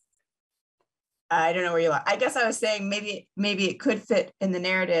 I don't know where you are. I guess I was saying maybe it could fit in the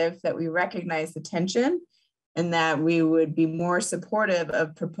narrative that we recognize the tension and that we would be more supportive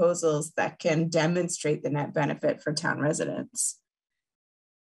of proposals that can demonstrate the net benefit for town residents.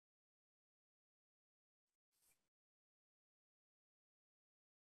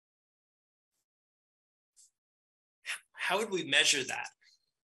 how would we measure that?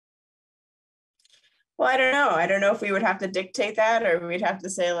 Well, I don't know. I don't know if we would have to dictate that or we'd have to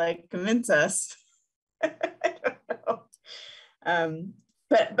say like, convince us. I don't know.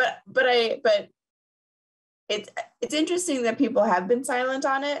 But it's interesting that people have been silent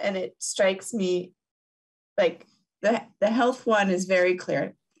on it, and it strikes me like the health one is very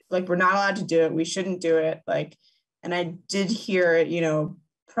clear. Like, we're not allowed to do it. We shouldn't do it. Like, and I did hear, you know,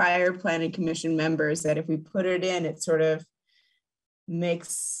 prior planning commission members that if we put it in, it sort of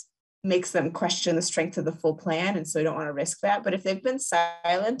makes them question the strength of the full plan. And so we don't want to risk that. But if they've been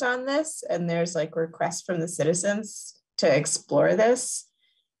silent on this and there's like requests from the citizens to explore this,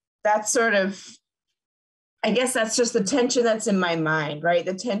 that's sort of, I guess that's just the tension that's in my mind, right?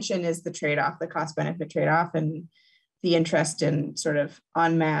 The tension is the trade-off, the cost benefit trade-off, and the interest in sort of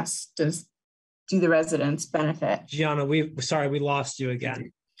en masse, do the residents benefit? Gianna, sorry, we lost you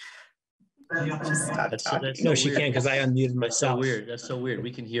again. That's so No, she weird. can't because I unmuted That's so myself. weird. That's so weird.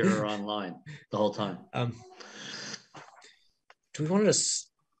 We can hear her online the whole time. Do we want to?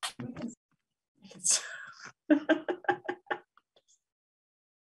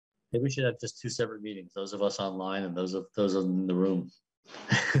 Maybe we should have just two separate meetings. Those of us online and those in the room.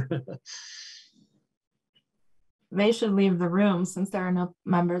 They should leave the room since there are no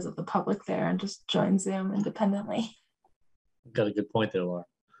members of the public there and just join Zoom independently. Got a good point there, Laura.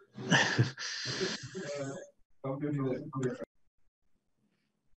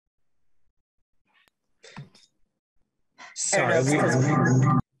 Sorry. I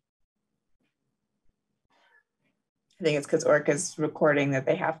think it's because Orca's recording that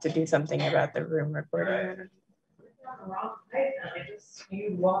they have to do something about the room recording. I just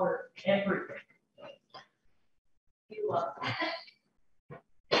need water everywhere.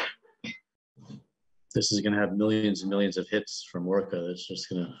 This is going to have millions and millions of hits from Orca. It's just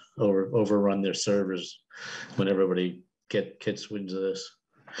going to overrun their servers when everybody gets wind of this.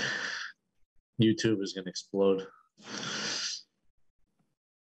 YouTube is going to explode.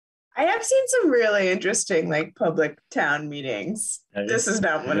 I have seen some really interesting like public town meetings. This is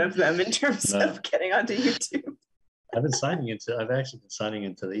not one of them in terms of getting onto YouTube. I've actually been signing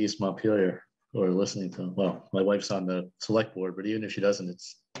into the East Montpelier or listening to, well, my wife's on the select board, but even if she doesn't,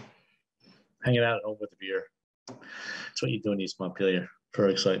 it's hanging out at home with a beer. That's what you do in East Montpelier for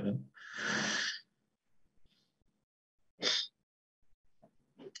excitement.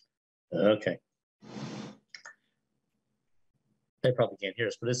 Okay. They probably can't hear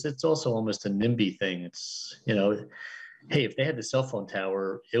us, but it's also almost a NIMBY thing. It's, you know, hey, if they had the cell phone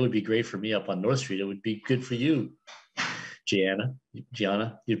tower, it would be great for me up on North Street. It would be good for you, Gianna.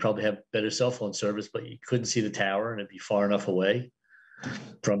 You'd probably have better cell phone service, but you couldn't see the tower and it'd be far enough away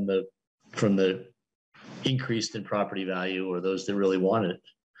from the increased in property value or those that really want it.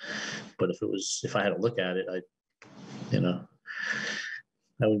 But if I had to look at it, I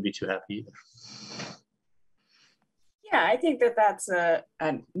wouldn't be too happy either. Yeah, I think that's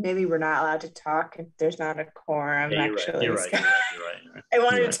maybe we're not allowed to talk if the's not a quorum. Yeah, actually, you're right. I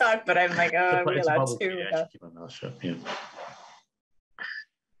wanted to talk, but I'm like, oh, are we allowed to? I should keep my mouth shut. Yeah.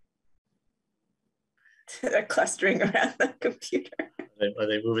 They're clustering around the computer. Are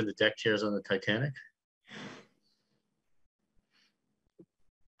they moving the deck chairs on the Titanic?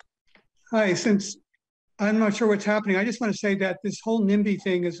 Hi, since I'm not sure what's happening, I just want to say that this whole NIMBY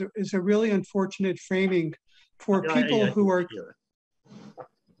thing is a really unfortunate framing for people who are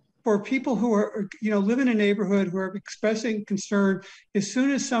live in a neighborhood who are expressing concern. As soon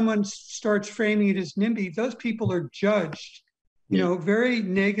as someone starts framing it as NIMBY, those people are judged, very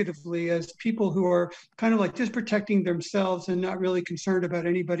negatively as people who are kind of like just protecting themselves and not really concerned about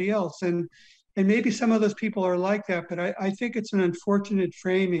anybody else. And maybe some of those people are like that, but I think it's an unfortunate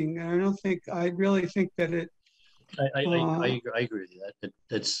framing. And I really think that it. I agree with you.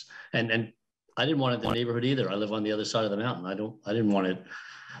 It's and I didn't want it in the neighborhood either. I live on the other side of the mountain. I didn't want it,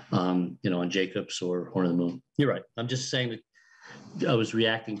 on Jacobs or Horn of the Moon. You're right. I'm just saying that I was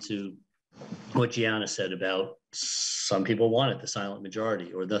reacting to what Gianna said about some people want it, the silent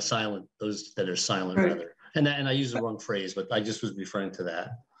majority, or those that are silent, right. Rather. And I used the wrong phrase, but I just was referring to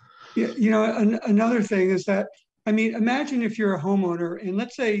that. Yeah, another thing is that, imagine if you're a homeowner and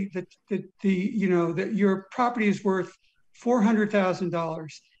let's say that that your property is worth $400,000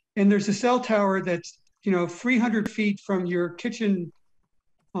 and there's a cell tower that's 300 feet from your kitchen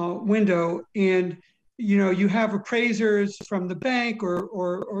window, and you have appraisers from the bank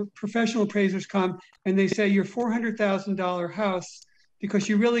or professional appraisers come and they say your $400,000 house, because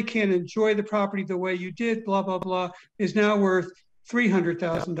you really can't enjoy the property the way you did, blah blah blah, is now worth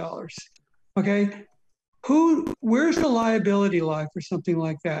 $300,000. Okay, where's the liability lie for something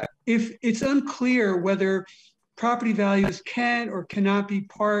like that? If it's unclear whether property values can or cannot be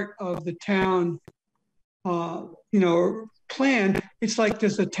part of the town, plan. It's like,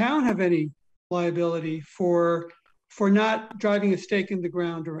 does the town have any liability for not driving a stake in the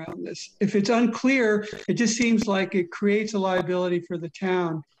ground around this? If it's unclear, it just seems like it creates a liability for the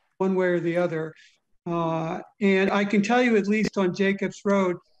town one way or the other. And I can tell you, at least on Jacobs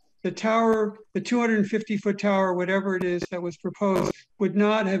Road, the tower, the 250-foot tower, whatever it is that was proposed, would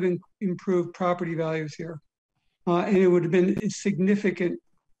not have improved property values here. And it would have been a significant,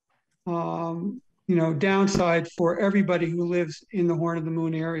 downside for everybody who lives in the Horn of the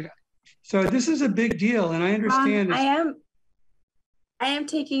Moon area. So this is a big deal, and I understand. I am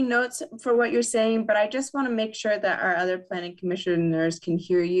taking notes for what you're saying, but I just want to make sure that our other planning commissioners can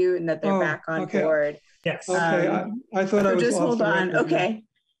hear you and that they're back on board. Yes. Okay. I thought I was just hold on. Okay.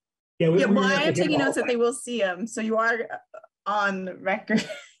 Yeah. Well, I am taking notes that they will see them, so you are on record.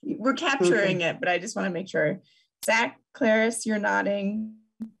 We're capturing it, but I just want to make sure. Zach, Clarice, you're nodding.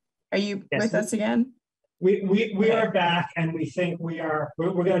 Are you with us again? We are back, and we think we're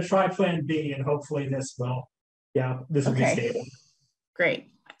going to try Plan B, and hopefully this will be stable. Great.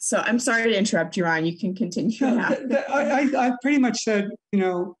 So I'm sorry to interrupt you, Ron. You can continue now. I pretty much said,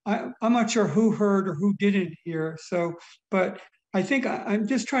 I'm not sure who heard or who didn't hear. So, but I think I'm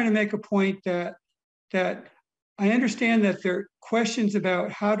just trying to make a point that I understand that there are questions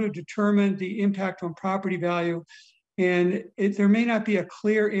about how to determine the impact on property value. And there may not be a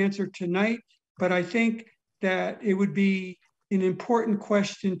clear answer tonight, but I think that it would be an important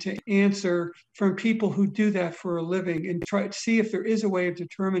question to answer from people who do that for a living, and try to see if there is a way of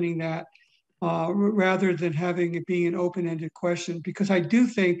determining that rather than having it being an open-ended question. Because I do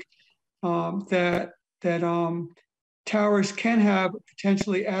think that towers can have a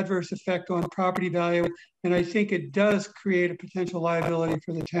potentially adverse effect on property value, and I think it does create a potential liability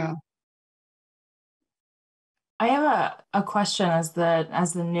for the town. I have a question as the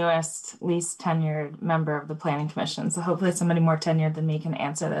newest, least tenured member of the Planning Commission. So hopefully somebody more tenured than me can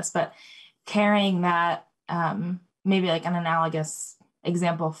answer this. But carrying that, maybe like an analogous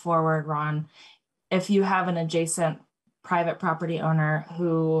example forward, Ron, if you have an adjacent private property owner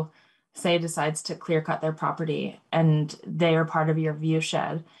who, say, decides to clear cut their property and they are part of your view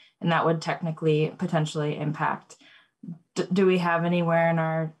shed, and that would technically potentially impact. Do we have anywhere in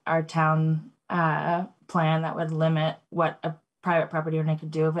our town plan that would limit what a private property owner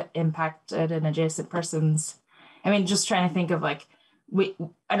could do if it impacted an adjacent person's? I mean, just trying to think of like,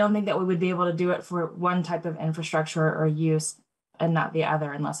 I don't think that we would be able to do it for one type of infrastructure or use and not the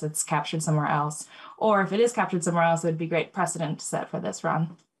other unless it's captured somewhere else. Or if it is captured somewhere else, it would be great precedent to set for this,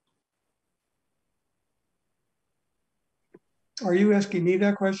 Ron. Are you asking me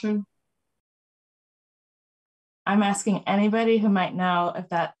that question? I'm asking anybody who might know if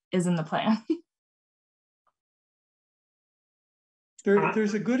that is in the plan.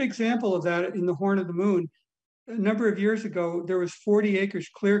 There's a good example of that in the Horn of the Moon. A number of years ago, there was 40 acres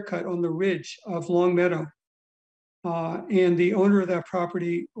clear cut on the ridge of Long Meadow. And the owner of that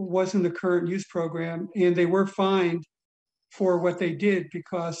property was in the current use program, and they were fined for what they did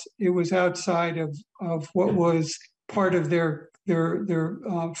because it was outside of what was part of their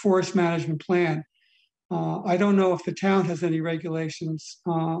forest management plan. I don't know if the town has any regulations,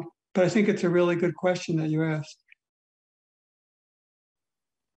 but I think it's a really good question that you asked.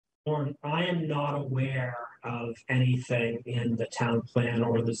 Lauren, I am not aware of anything in the town plan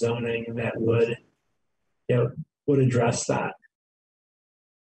or the zoning that would address that.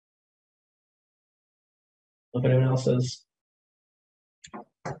 If anyone else is.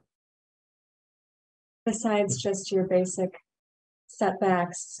 Besides just your basic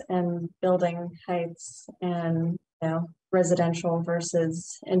setbacks and building heights and residential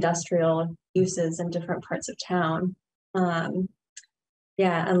versus industrial uses in different parts of town.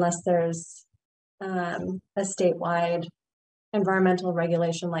 Unless there's a statewide environmental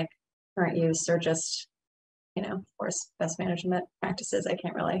regulation like current use or just, forest best management practices, I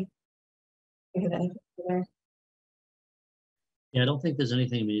can't really think of anything there. Yeah, I don't think there's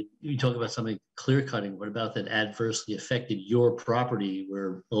anything. You talk about something clear cutting. What about that adversely affected your property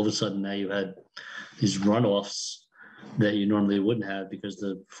where all of a sudden now you had these runoffs that you normally wouldn't have because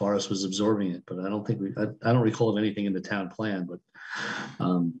the forest was absorbing it? But I don't think I don't recall of anything in the town plan, but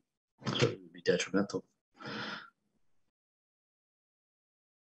it would be detrimental.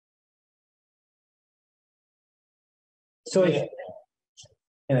 So in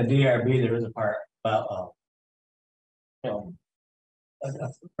a DRB, there is a part about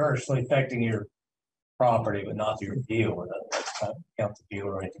adversely affecting your property, but not your view, or not count the view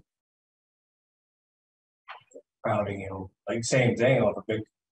or anything. Crowding, like same thing, if a big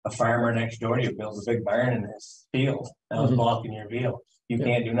a farmer next door to you builds a big barn in his field, now it's blocking your view. You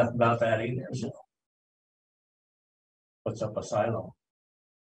can't do nothing about that either, so. Puts up a silo.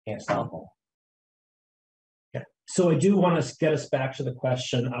 Can't stop them. Yeah. So I do want to get us back to the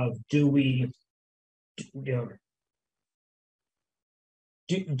question of do we would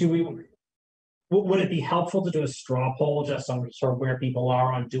it be helpful to do a straw poll just on sort of where people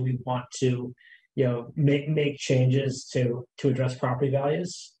are on do we want to make changes to address property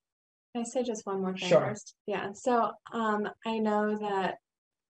values? Can I say just one more thing first? Yeah, so I know that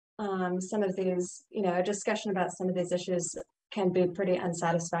some of these, a discussion about some of these issues can be pretty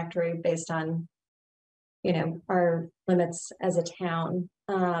unsatisfactory based on, our limits as a town.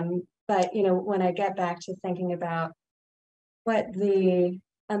 But, when I get back to thinking about what the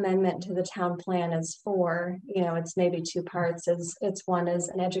amendment to the town plan is for, it's maybe two parts. It's one is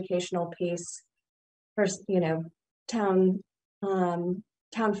an educational piece for,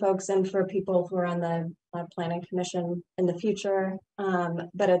 town folks and for people who are on the planning commission in the future.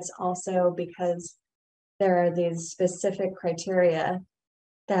 But it's also because there are these specific criteria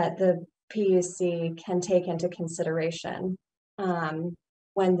that the PUC can take into consideration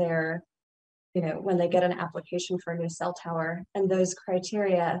when they're, when they get an application for a new cell tower, and those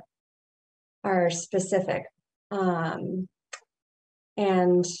criteria are specific. And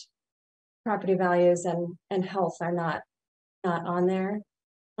property values and health are not on there.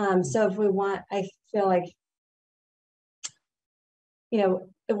 So if we want, I feel like,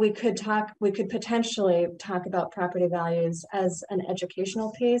 we could potentially talk about property values as an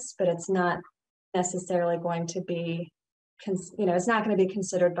educational piece, but it's not necessarily going to be, it's not going to be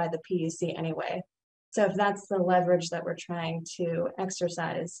considered by the PUC anyway. So if that's the leverage that we're trying to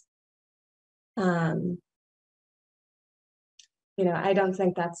exercise, I don't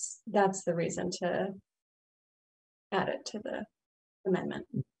think that's the reason to add it to the amendment.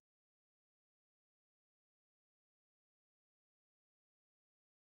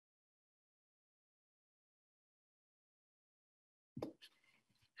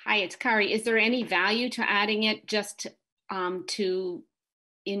 Hi, it's Kari. Is there any value to adding it just to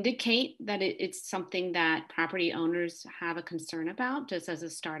indicate that it's something that property owners have a concern about, just as a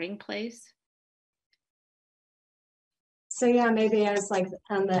starting place? So yeah, maybe as like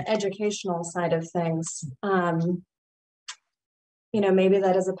on the educational side of things, maybe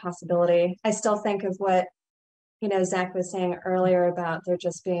that is a possibility. I still think of what, Zach was saying earlier about there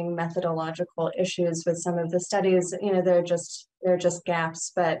just being methodological issues with some of the studies, they're just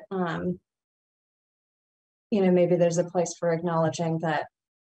gaps, but, maybe there's a place for acknowledging that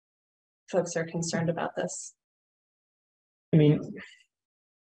folks are concerned about this. I mean,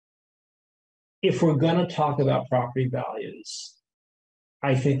 if we're going to talk about property values,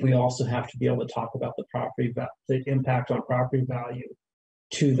 I think we also have to be able to talk about the impact on property value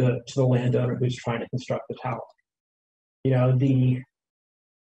to the landowner who's trying to construct the tower. When the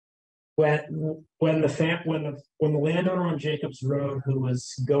landowner on Jacobs Road who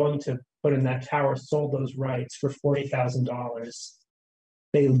was going to put in that tower sold those rights for $40,000,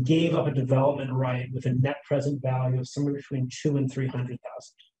 they gave up a development right with a net present value of somewhere between $200,000 and $300,000.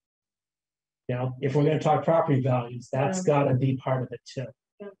 If we're going to talk property values, that's got to be part of it too.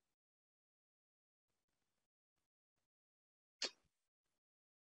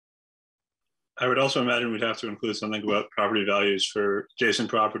 I would also imagine we'd have to include something about property values for adjacent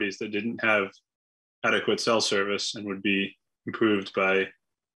properties that didn't have adequate cell service and would be improved by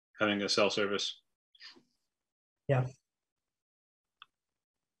having a cell service. Yeah.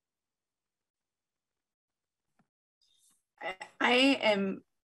 I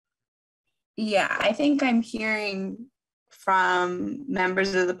think I'm hearing from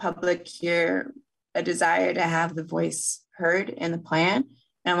members of the public here a desire to have the voice heard in the plan.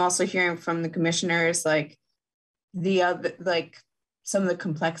 And I'm also hearing from the commissioners like some of the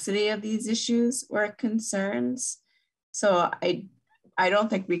complexity of these issues or concerns. So I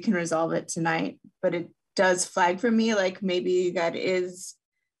don't think we can resolve it tonight, but it does flag for me like maybe that is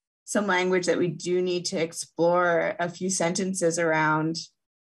some language that we do need to explore a few sentences around.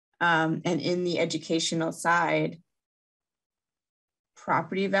 And in the educational side,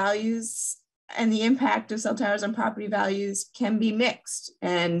 property values and the impact of cell towers on property values can be mixed.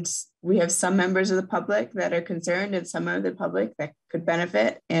 And we have some members of the public that are concerned and some of the public that could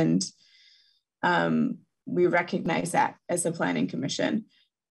benefit. And we recognize that as the Planning Commission.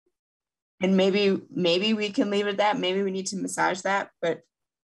 And maybe we can leave it at that. Maybe we need to massage that. But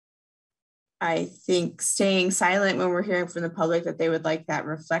I think staying silent when we're hearing from the public that they would like that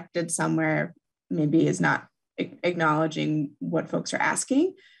reflected somewhere maybe is not acknowledging what folks are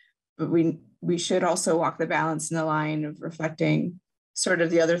asking. But we should also walk the balance in the line of reflecting sort of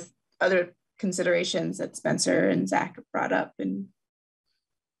the other considerations that Spencer and Zach brought up, and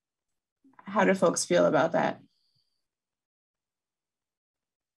how do folks feel about that?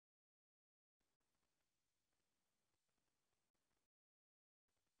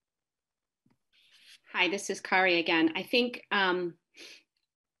 Hi, this is Kari again. I think,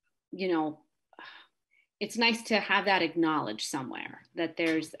 you know, it's nice to have that acknowledged somewhere, that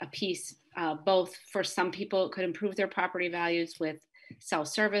there's a piece, both for some people, it could improve their property values with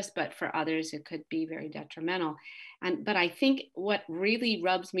self-service, but for others, it could be very detrimental. But I think what really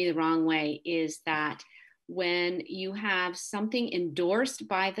rubs me the wrong way is that when you have something endorsed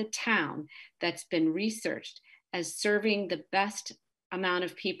by the town that's been researched as serving the best amount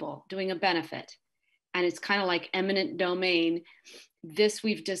of people, doing a benefit, and it's kind of like eminent domain, this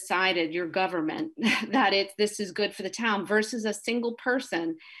we've decided, your government, that this is good for the town, versus a single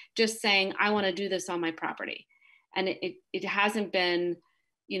person just saying, I want to do this on my property. And it hasn't been,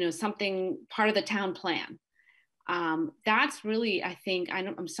 you know, something part of the town plan. That's really, I think,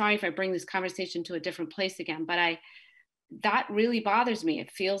 I'm sorry if I bring this conversation to a different place again, but that really bothers me.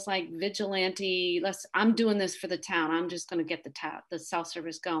 It feels like vigilante, I'm doing this for the town. I'm just going to get the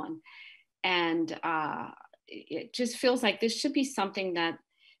self-service going. And it just feels like this should be something that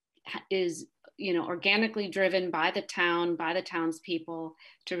is, you know, organically driven by the town, by the townspeople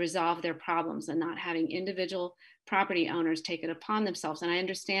to resolve their problems, and not having individual property owners take it upon themselves. And I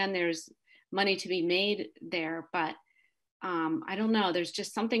understand there's money to be made there, but I don't know, there's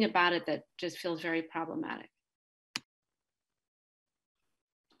just something about it that just feels very problematic.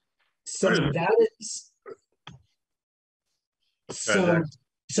 So that is,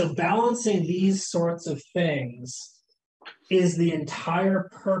 so balancing these sorts of things is the entire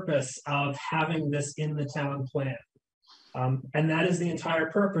purpose of having this in the town plan. And that is the entire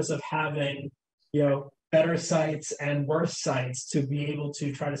purpose of having, you know, better sites and worse sites to be able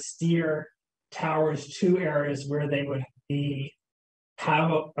to try to steer towers to areas where they would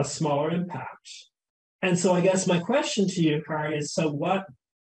have a smaller impact. And so I guess my question to you, Kari, is so what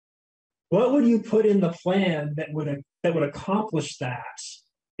would you put in the plan that would accomplish that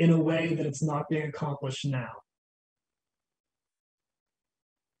in a way that it's not being accomplished now?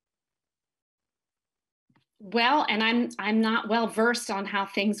 Well, and I'm not well versed on how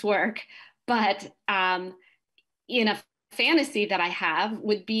things work, but in a fantasy that I have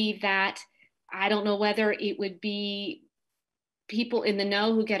would be that I don't know whether it would be people in the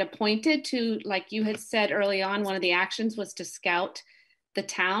know who get appointed to, like you had said early on, one of the actions was to scout the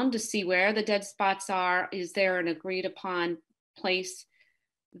town to see where the dead spots are. Is there an agreed upon place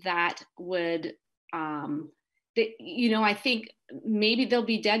that would, you know, I think maybe there'll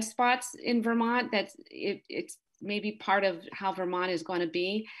be dead spots in Vermont. It's maybe part of how Vermont is going to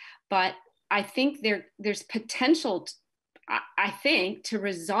be, but I think there's potential, I think, to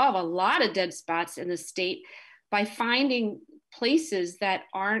resolve a lot of dead spots in the state by finding places that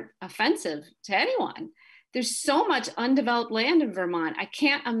aren't offensive to anyone. There's so much undeveloped land in Vermont. I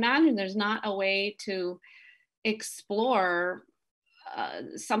can't imagine there's not a way to explore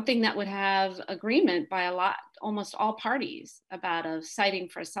something that would have agreement by almost all parties about a siting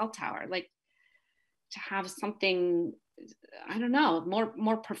for a cell tower, like to have something, I don't know,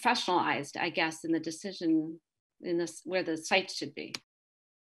 more professionalized, I guess, in the decision in this where the site should be.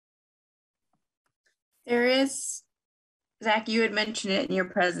 There is, Zach, you had mentioned it in your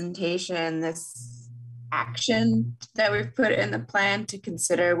presentation, this action that we've put in the plan to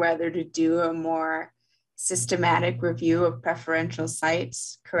consider whether to do a more systematic review of preferential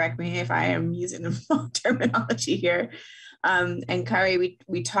sites. Correct me if I am using the wrong terminology here. And Kari,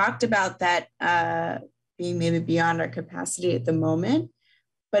 we talked about that being maybe beyond our capacity at the moment,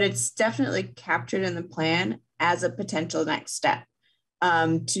 but it's definitely captured in the plan as a potential next step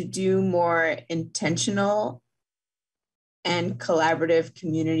to do more intentional and collaborative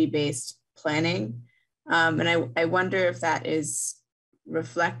community-based planning. And I wonder if that is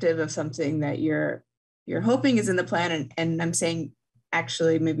reflective of something that you're hoping is in the plan, and I'm saying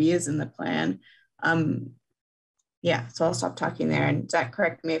actually maybe is in the plan. Yeah, so I'll stop talking there, and Zach,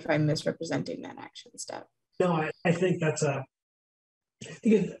 correct me if I'm misrepresenting that action step. No, I think that's I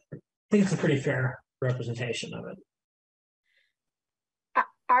think it's a pretty fair representation of it.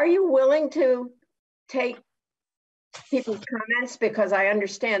 Are you willing to take people's comments? Because I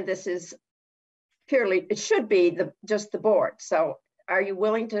understand this is purely, it should be just the board. So are you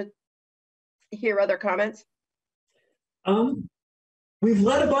willing to hear other comments? We've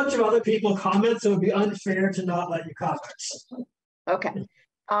let a bunch of other people comment, so it would be unfair to not let you comment. Okay.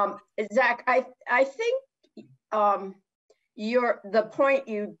 Zach, I think the point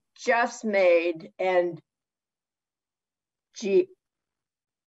you just made, and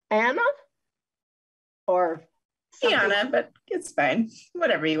Anna? Or Tiana, but it's fine.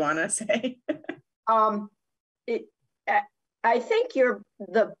 Whatever you want to say. I think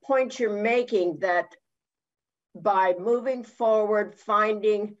the point you're making that by moving forward,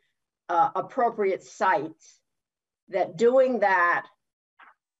 finding appropriate sites, that doing that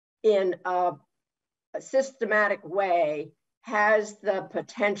in a systematic way has the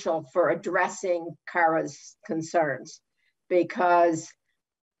potential for addressing Kara's concerns, because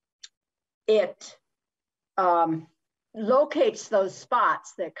it locates those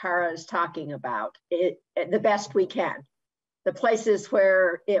spots that Kara is talking about the best we can. The places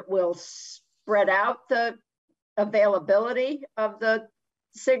where it will spread out the availability of the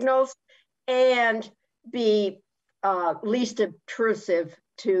signals and be least obtrusive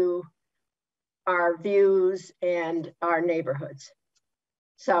to our views and our neighborhoods.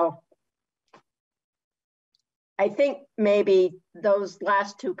 So I think maybe those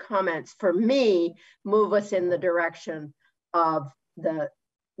last two comments for me move us in the direction of the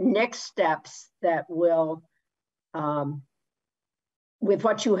next steps that will, with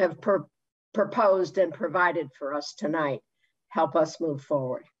what you have proposed and provided for us tonight, help us move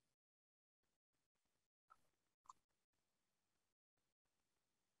forward.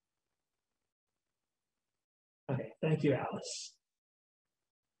 Okay, thank you, Alice.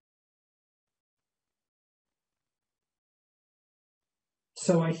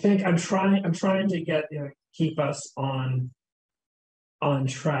 So I think I'm trying to get keep us on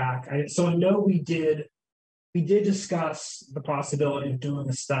track. So I know we did discuss the possibility of doing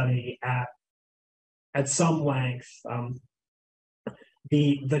a study at some length.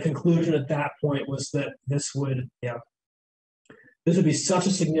 The conclusion at that point was that this would be such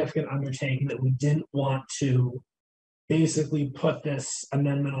a significant undertaking that we didn't want to basically put this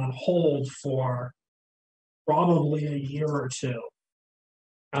amendment on hold for probably a year or two,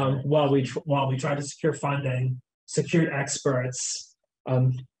 while we tried to secure funding, secured experts,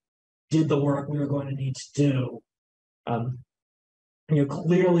 did the work we were going to need to do.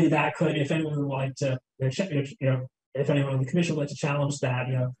 Clearly that could, if anyone would like to, if anyone on the commission would like to challenge that,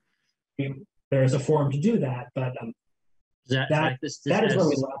 there is a forum to do that. But Zach, that is where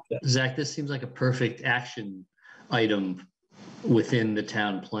we left it. Zach, this seems like a perfect action item within the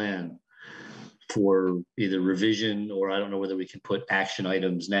town plan for either revision, or I don't know whether we can put action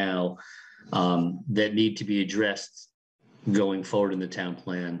items now that need to be addressed going forward in the town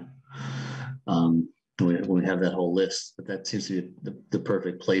plan. We have that whole list, but that seems to be the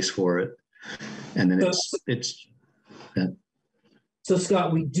perfect place for it. And then yeah. So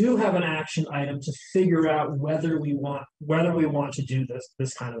Scott, we do have an action item to figure out whether we want to do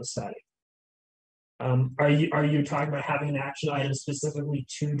this kind of a study. Are you talking about having an action item specifically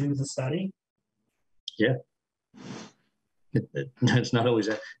to do the study? Yeah. It's not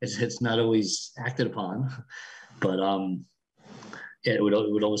always acted upon, but it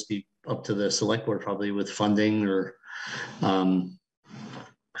would almost be up to the select board probably with funding or a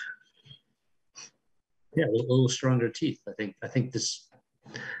little stronger teeth. I think this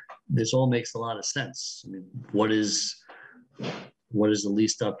all makes a lot of sense. I mean, what is the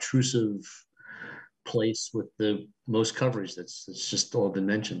least obtrusive place with the most coverage? That's just all been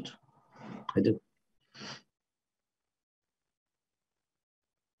mentioned. I did.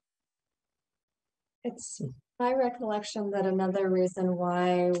 It's my recollection that another reason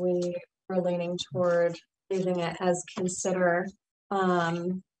why we were leaning toward leaving it as consider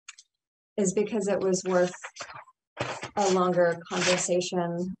is because it was worth a longer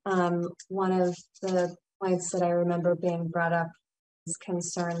conversation. One of the points that I remember being brought up is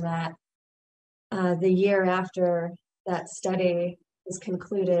concern that the year after that study is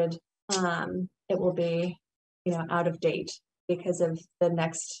concluded, it will be, out of date because of the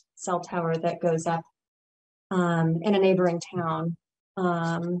next cell tower that goes up in a neighboring town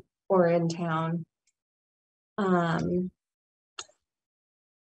or in town.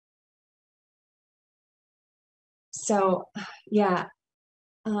 So yeah,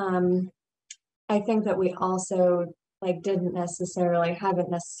 I think that we also haven't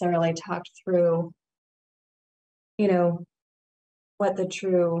necessarily talked through, what the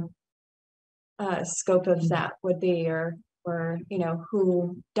true scope of that would be, or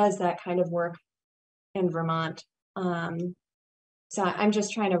who does that kind of work in Vermont. So I'm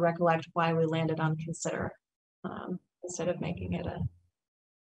just trying to recollect why we landed on consider instead of making it a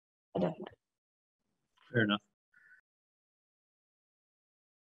definite. Fair enough.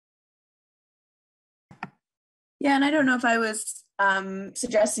 Yeah, and I don't know if I was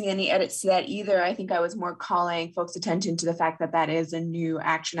suggesting any edits to that either. I think I was more calling folks' attention to the fact that that is a new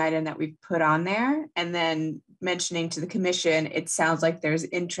action item that we've put on there, and then mentioning to the commission, it sounds like there's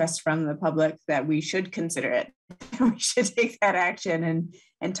interest from the public that we should consider it. We should take that action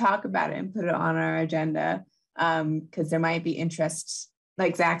and talk about it and put it on our agenda. Because there might be interest,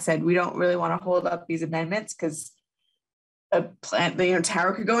 like Zach said, we don't really want to hold up these amendments because a plant,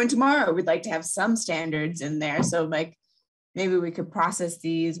 tower could go in tomorrow. We'd like to have some standards in there. So like maybe we could process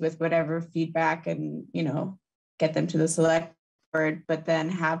these with whatever feedback and, get them to the select board, but then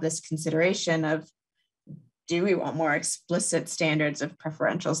have this consideration of, do we want more explicit standards of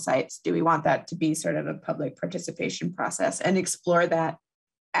preferential sites? Do we want that to be sort of a public participation process and explore that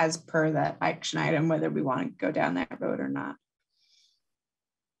as per that action item, whether we want to go down that road or not?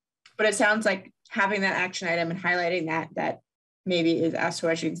 But it sounds like having that action item and highlighting that maybe is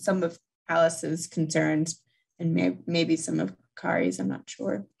assuaging some of Alice's concerns and maybe some of Kari's, I'm not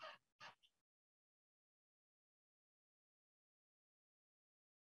sure.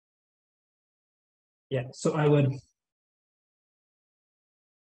 Yeah, so I would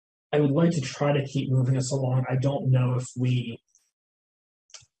like to try to keep moving us along. I don't know if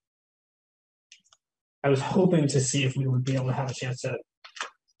I was hoping to see if we would be able to have a chance to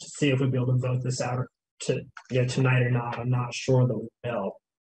see if we'd be able to vote this out tonight or not. I'm not sure that we will.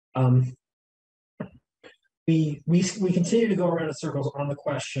 We continue to go around in circles on the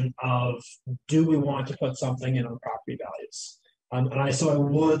question of, do we want to put something in on property values? So I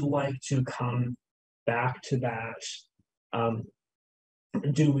would like to come back to that.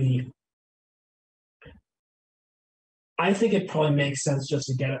 I think it probably makes sense just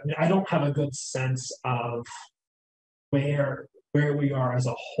to get it. I don't have a good sense of where we are as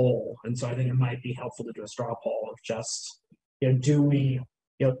a whole, and so I think it might be helpful to do a straw poll of just, do we,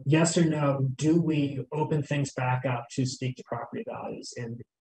 yes or no, do we open things back up to speak to property values? And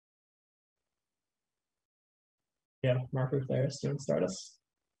Mark Claris, do you want to start us?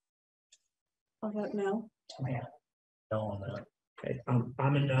 I'll vote no. Oh, yeah. No on that. Okay, I'm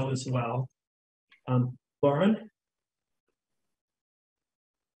a no as well. Lauren?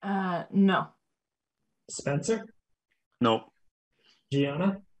 No. Spencer? No.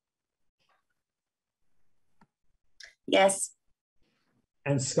 Gianna? Yes.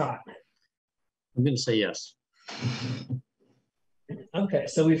 And Scott? I'm going to say yes. Okay,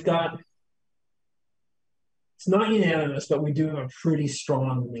 so we've got, it's not unanimous, but we do have a pretty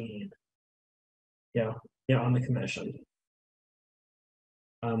strong lean. On the commission.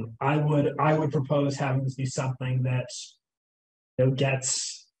 I would propose having this be something that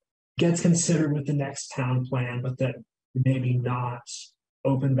gets considered with the next town plan, but that maybe not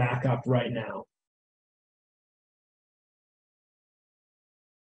open back up right now.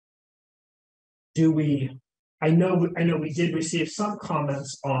 I know we did receive some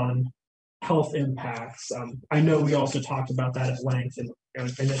comments on health impacts. I know we also talked about that at length in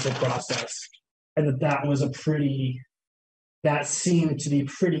initial process, and that was that seemed to be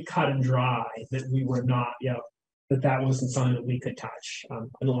pretty cut and dry, that we were not, that wasn't something that we could touch. I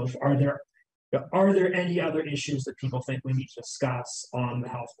don't know if, are there any other issues that people think we need to discuss on the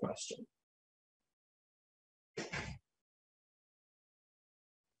health question?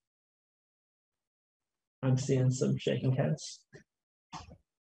 I'm seeing some shaking heads.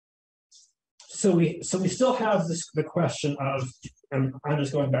 So we still have the question of, and I'm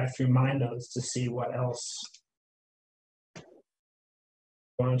just going back through my notes to see what else I'm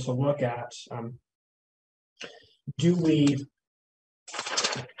going to look at. Do we,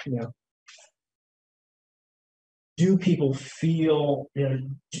 do people feel,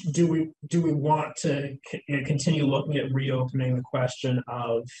 do we want to continue looking at reopening the question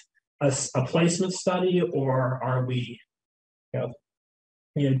of a placement study, or are we,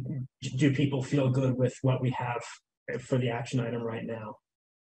 do people feel good with what we have for the action item right now?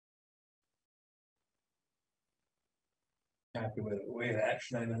 Happy with the way the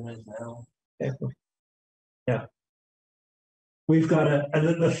action item is now. Yeah. We've got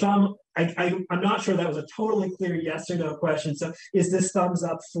the thumb. I'm not sure that was a totally clear yes or no question. So is this thumbs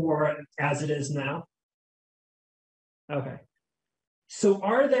up for as it is now? Okay. So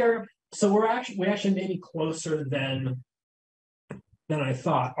we actually may be closer than I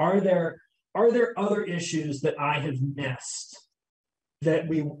thought. Are there other issues that I have missed that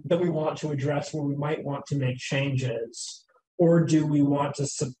we want to address, where we might want to make changes, or do we want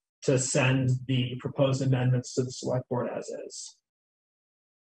to send the proposed amendments to the select board as is?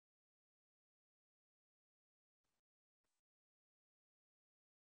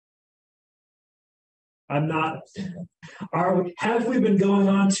 I'm not. Have we been going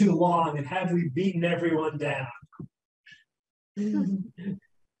on too long, and have we beaten everyone down?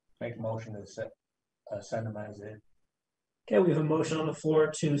 Make a motion to send them as is. Okay, we have a motion on the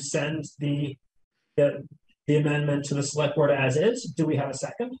floor to send the the amendment to the select board as is. Do we have a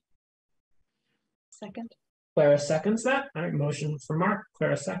second? Second. Clara seconds that. All right, motion for Mark,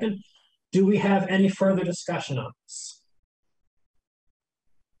 Clara second. Do we have any further discussion on this?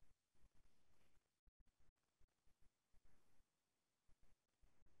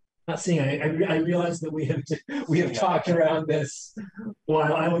 Not seeing any. I realize that we have talked around this.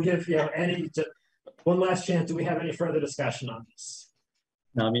 While I will give one last chance. Do we have any further discussion on this?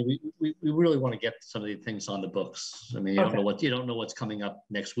 No, I mean we really want to get some of these things on the books. I mean, you don't know what's coming up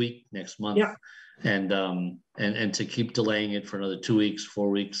next week, next month, yeah. And to keep delaying it for another 2 weeks, 4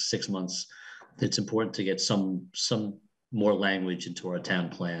 weeks, 6 months, it's important to get some more language into our town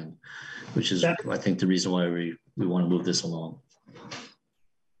plan, which is I think the reason why we want to move this along.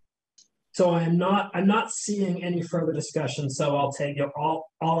 So I'm not seeing any further discussion. So I'll take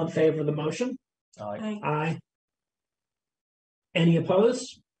all in favor of the motion. Aye. Aye. Any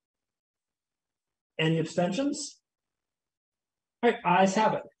opposed? Any abstentions? All right, ayes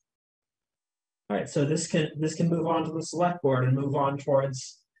have it. All right, so this can move on to the select board and move on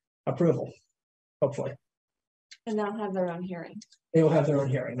towards approval, hopefully. And they'll have their own hearing. They will have their own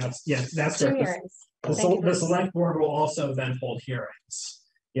hearing. That's Two hearings. The select board will also then hold hearings,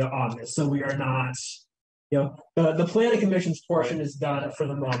 on this. So we are not, the planning commission's portion is done for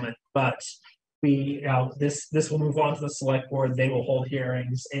the moment, but this will move on to the select board. They will hold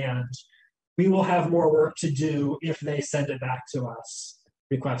hearings, and we will have more work to do if they send it back to us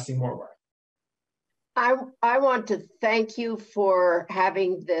requesting more work. I want to thank you for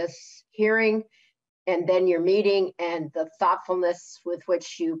having this hearing and then your meeting and the thoughtfulness with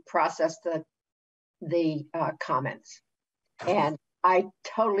which you processed the comments. And I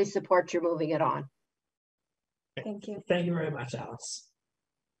totally support you moving it on. Thank you. Thank you very much, Alice.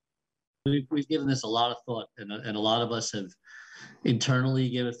 We've given this a lot of thought, and a lot of us have internally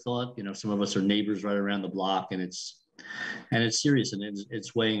given it thought. Some of us are neighbors right around the block, and it's serious, and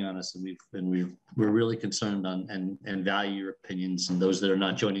it's weighing on us, and we're really concerned on and value your opinions and those that are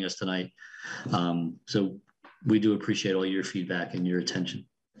not joining us tonight. So we do appreciate all your feedback and your attention.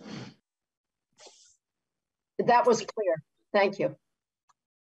 That was clear. Thank you.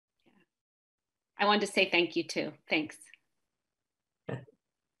 I wanted to say thank you too. Thanks.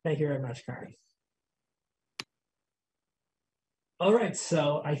 Thank you very much, Kari. All right,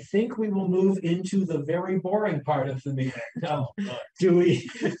 so I think we will move into the very boring part of the meeting. Do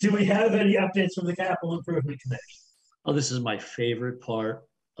we have any updates from the Capital Improvement Committee? Oh, this is my favorite part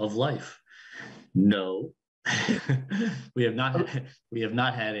of life. No, we have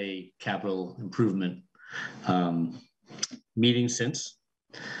not had a capital improvement meeting since,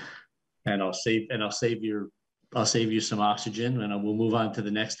 and I'll save you some oxygen, and we'll move on to the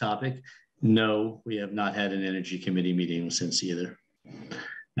next topic. No, we have not had an energy committee meeting since either,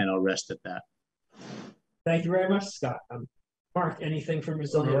 and I'll rest at that. Thank you very much, Scott. Mark, anything from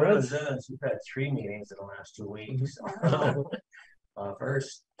Resilient Roads? We've had 3 meetings in the last 2 weeks.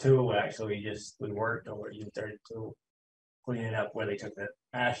 First 2, actually, we worked over at U32, cleaning up where they took the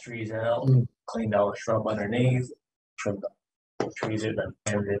ash trees out, cleaned all the shrub underneath, trimmed the trees that been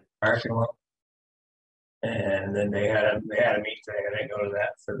planted in the parking lot. And then they had a meeting today. I didn't go to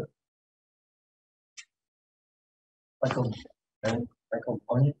that for the Michael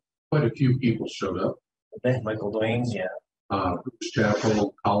Dwayne. Quite a few people showed up. Michael Dwayne's, yeah. Bruce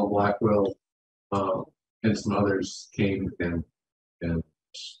Chappell, Colin Blackwell, and some others came, and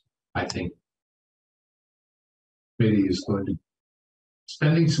I think committee is going to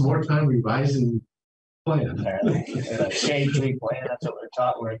spending some more time revising plan. Shade tree plan. That's what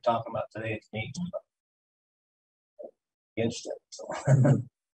we're talking about today. It's neat. Against it, so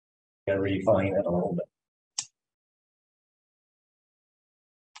gotta refine it a little bit.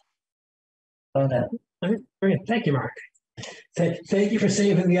 Great. Thank you, Mark. Thank you for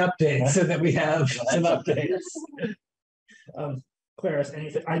saving the updates so that we have some updates. Clarice,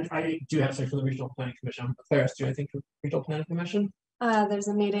 anything? I do have something from the Regional Planning Commission. Clarice, do you have anything from the Regional Planning Commission? There's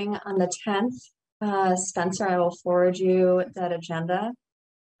a meeting on the 10th. Spencer, I will forward you that agenda.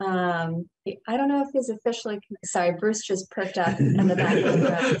 I don't know if he's officially, sorry, Bruce just perked up in the back of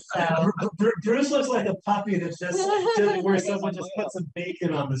the room. So. Bruce looks like a puppy that's just where someone just put some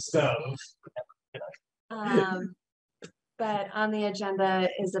bacon on the stove. But on the agenda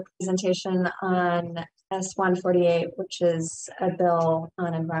is a presentation on S-148, which is a bill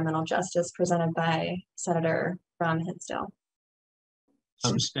on environmental justice presented by Senator from Hinsdale.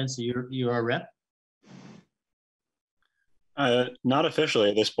 Spencer, you're our rep? Not officially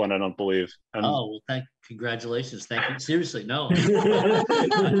at this point, I don't believe. Well, congratulations. Thank you. Seriously, no.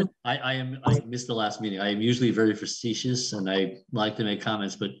 I missed the last meeting. I am usually very facetious and I like to make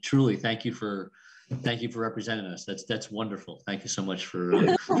comments, but truly thank you for Thank you for representing us. That's wonderful. Thank you so much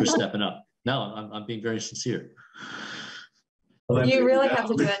for stepping up. No, I'm being very sincere. You really have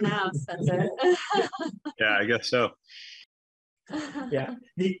to do it now, Spencer. Yeah, I guess so. Yeah.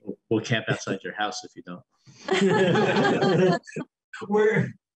 We'll camp outside your house if you don't.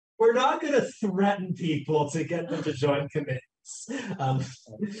 We're not going to threaten people to get them to join committees.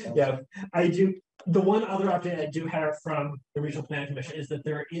 Yeah, I do. The one other update I do have from the Regional Planning Commission is that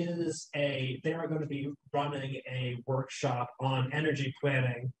they are going to be running a workshop on energy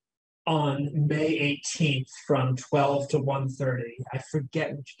planning on May 18th from 12 to 1:30. I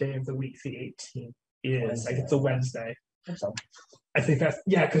forget which day of the week the 18th is. I think it's a Wednesday. I think that's,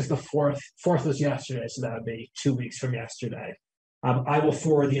 yeah, because the 4th was yesterday, so that would be 2 weeks from yesterday. I will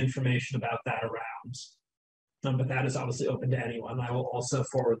forward the information about that around. But that is obviously open to anyone. I will also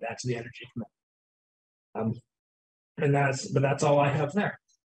forward that to the Energy Committee. But that's all I have there.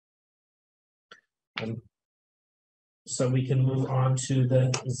 So we can move on to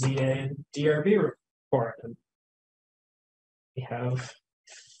the ZA and DRB report. We have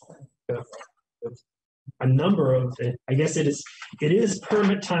a number of, I guess it is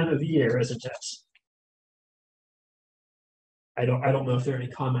permit time of year, isn't it? I don't know if there are any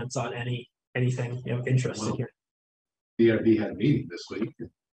comments on anything interesting here. DRB had a meeting this week.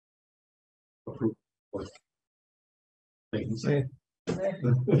 Things. Did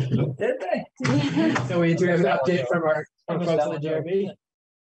they? So we do have an update from our folks on the DRB.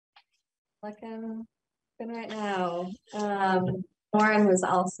 Looking good right now. Lauren was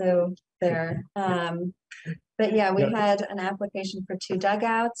also there. But yeah, we had an application for 2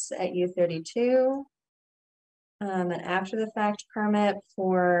 dugouts at U32. An after the fact permit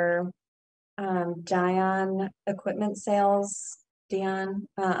for Dion equipment sales, Dion,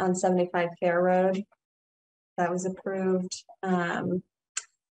 on 75 Fair Road. That was approved.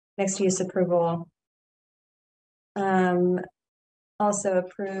 Mixed use approval. Also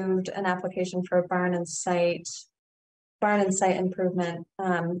approved an application for a barn and site improvement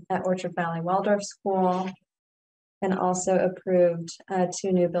at Orchard Valley Waldorf School, and also approved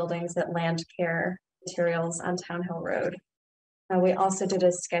 2 new buildings at Land Care Materials on Town Hill Road. We also did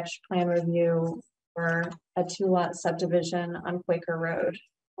a sketch plan review for a 2-lot subdivision on Quaker Road,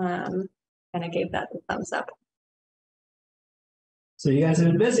 and I gave that a thumbs up. So you guys have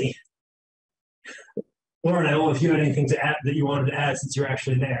been busy. Lauren, I don't know if you had anything to add that you wanted to add since you're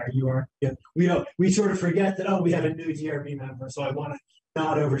actually there. You are. Yeah, we sort of forget that. We have a new DRB member, so I want to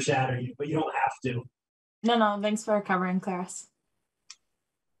not overshadow you, but you don't have to. No. Thanks for covering, Claris.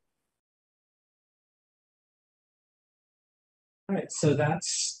 All right, so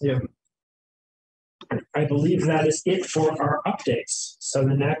that's, I believe that is it for our updates. So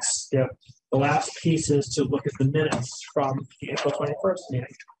the next, the last piece is to look at the minutes from the April 21st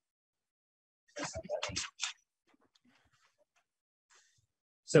meeting.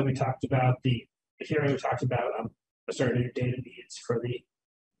 So we talked about the hearing, we talked about certain data needs for the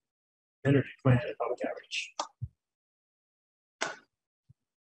energy plan and public outreach.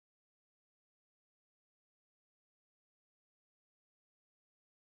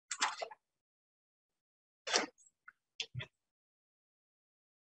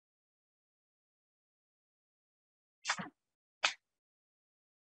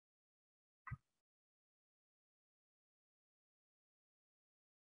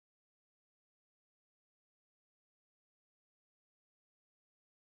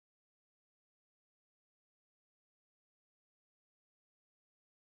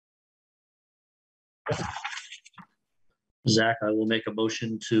 Zach, I will make a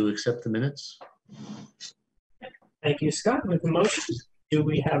motion to accept the minutes. Thank you, Scott. With the motion, do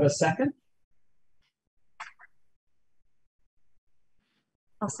we have a second?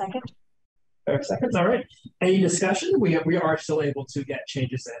 I'll second. 5 seconds. All right. Any discussion? We are still able to get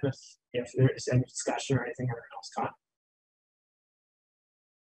changes in if there is any discussion or anything else, Scott.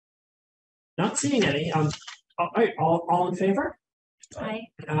 Not seeing any. All right. All in favor? Aye.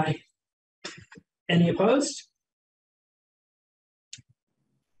 Aye. Any opposed?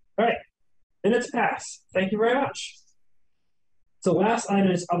 All right. Minutes pass. Thank you very much. So last item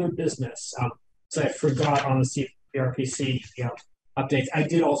is other business. So I forgot on the CRPC updates. I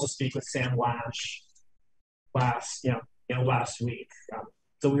did also speak with Sam Lash last week.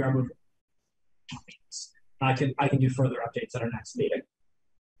 So we are moving. I can do further updates at our next meeting.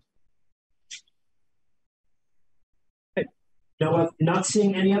 No, not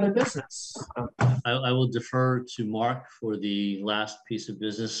seeing any other business. I will defer to Mark for the last piece of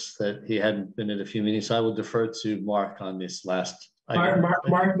business that he hadn't been in a few meetings. So I will defer to Mark on this last item.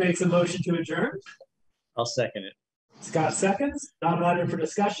 Mark makes a motion to adjourn. I'll second it. Scott seconds. Not an item for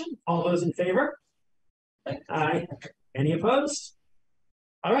discussion. All those in favor? Aye. Any opposed?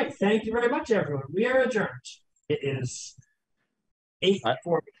 All right, thank you very much, everyone. We are adjourned. It is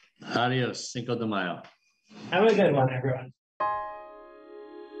 8:40. Adios, Cinco de Mayo. Have a good one, everyone.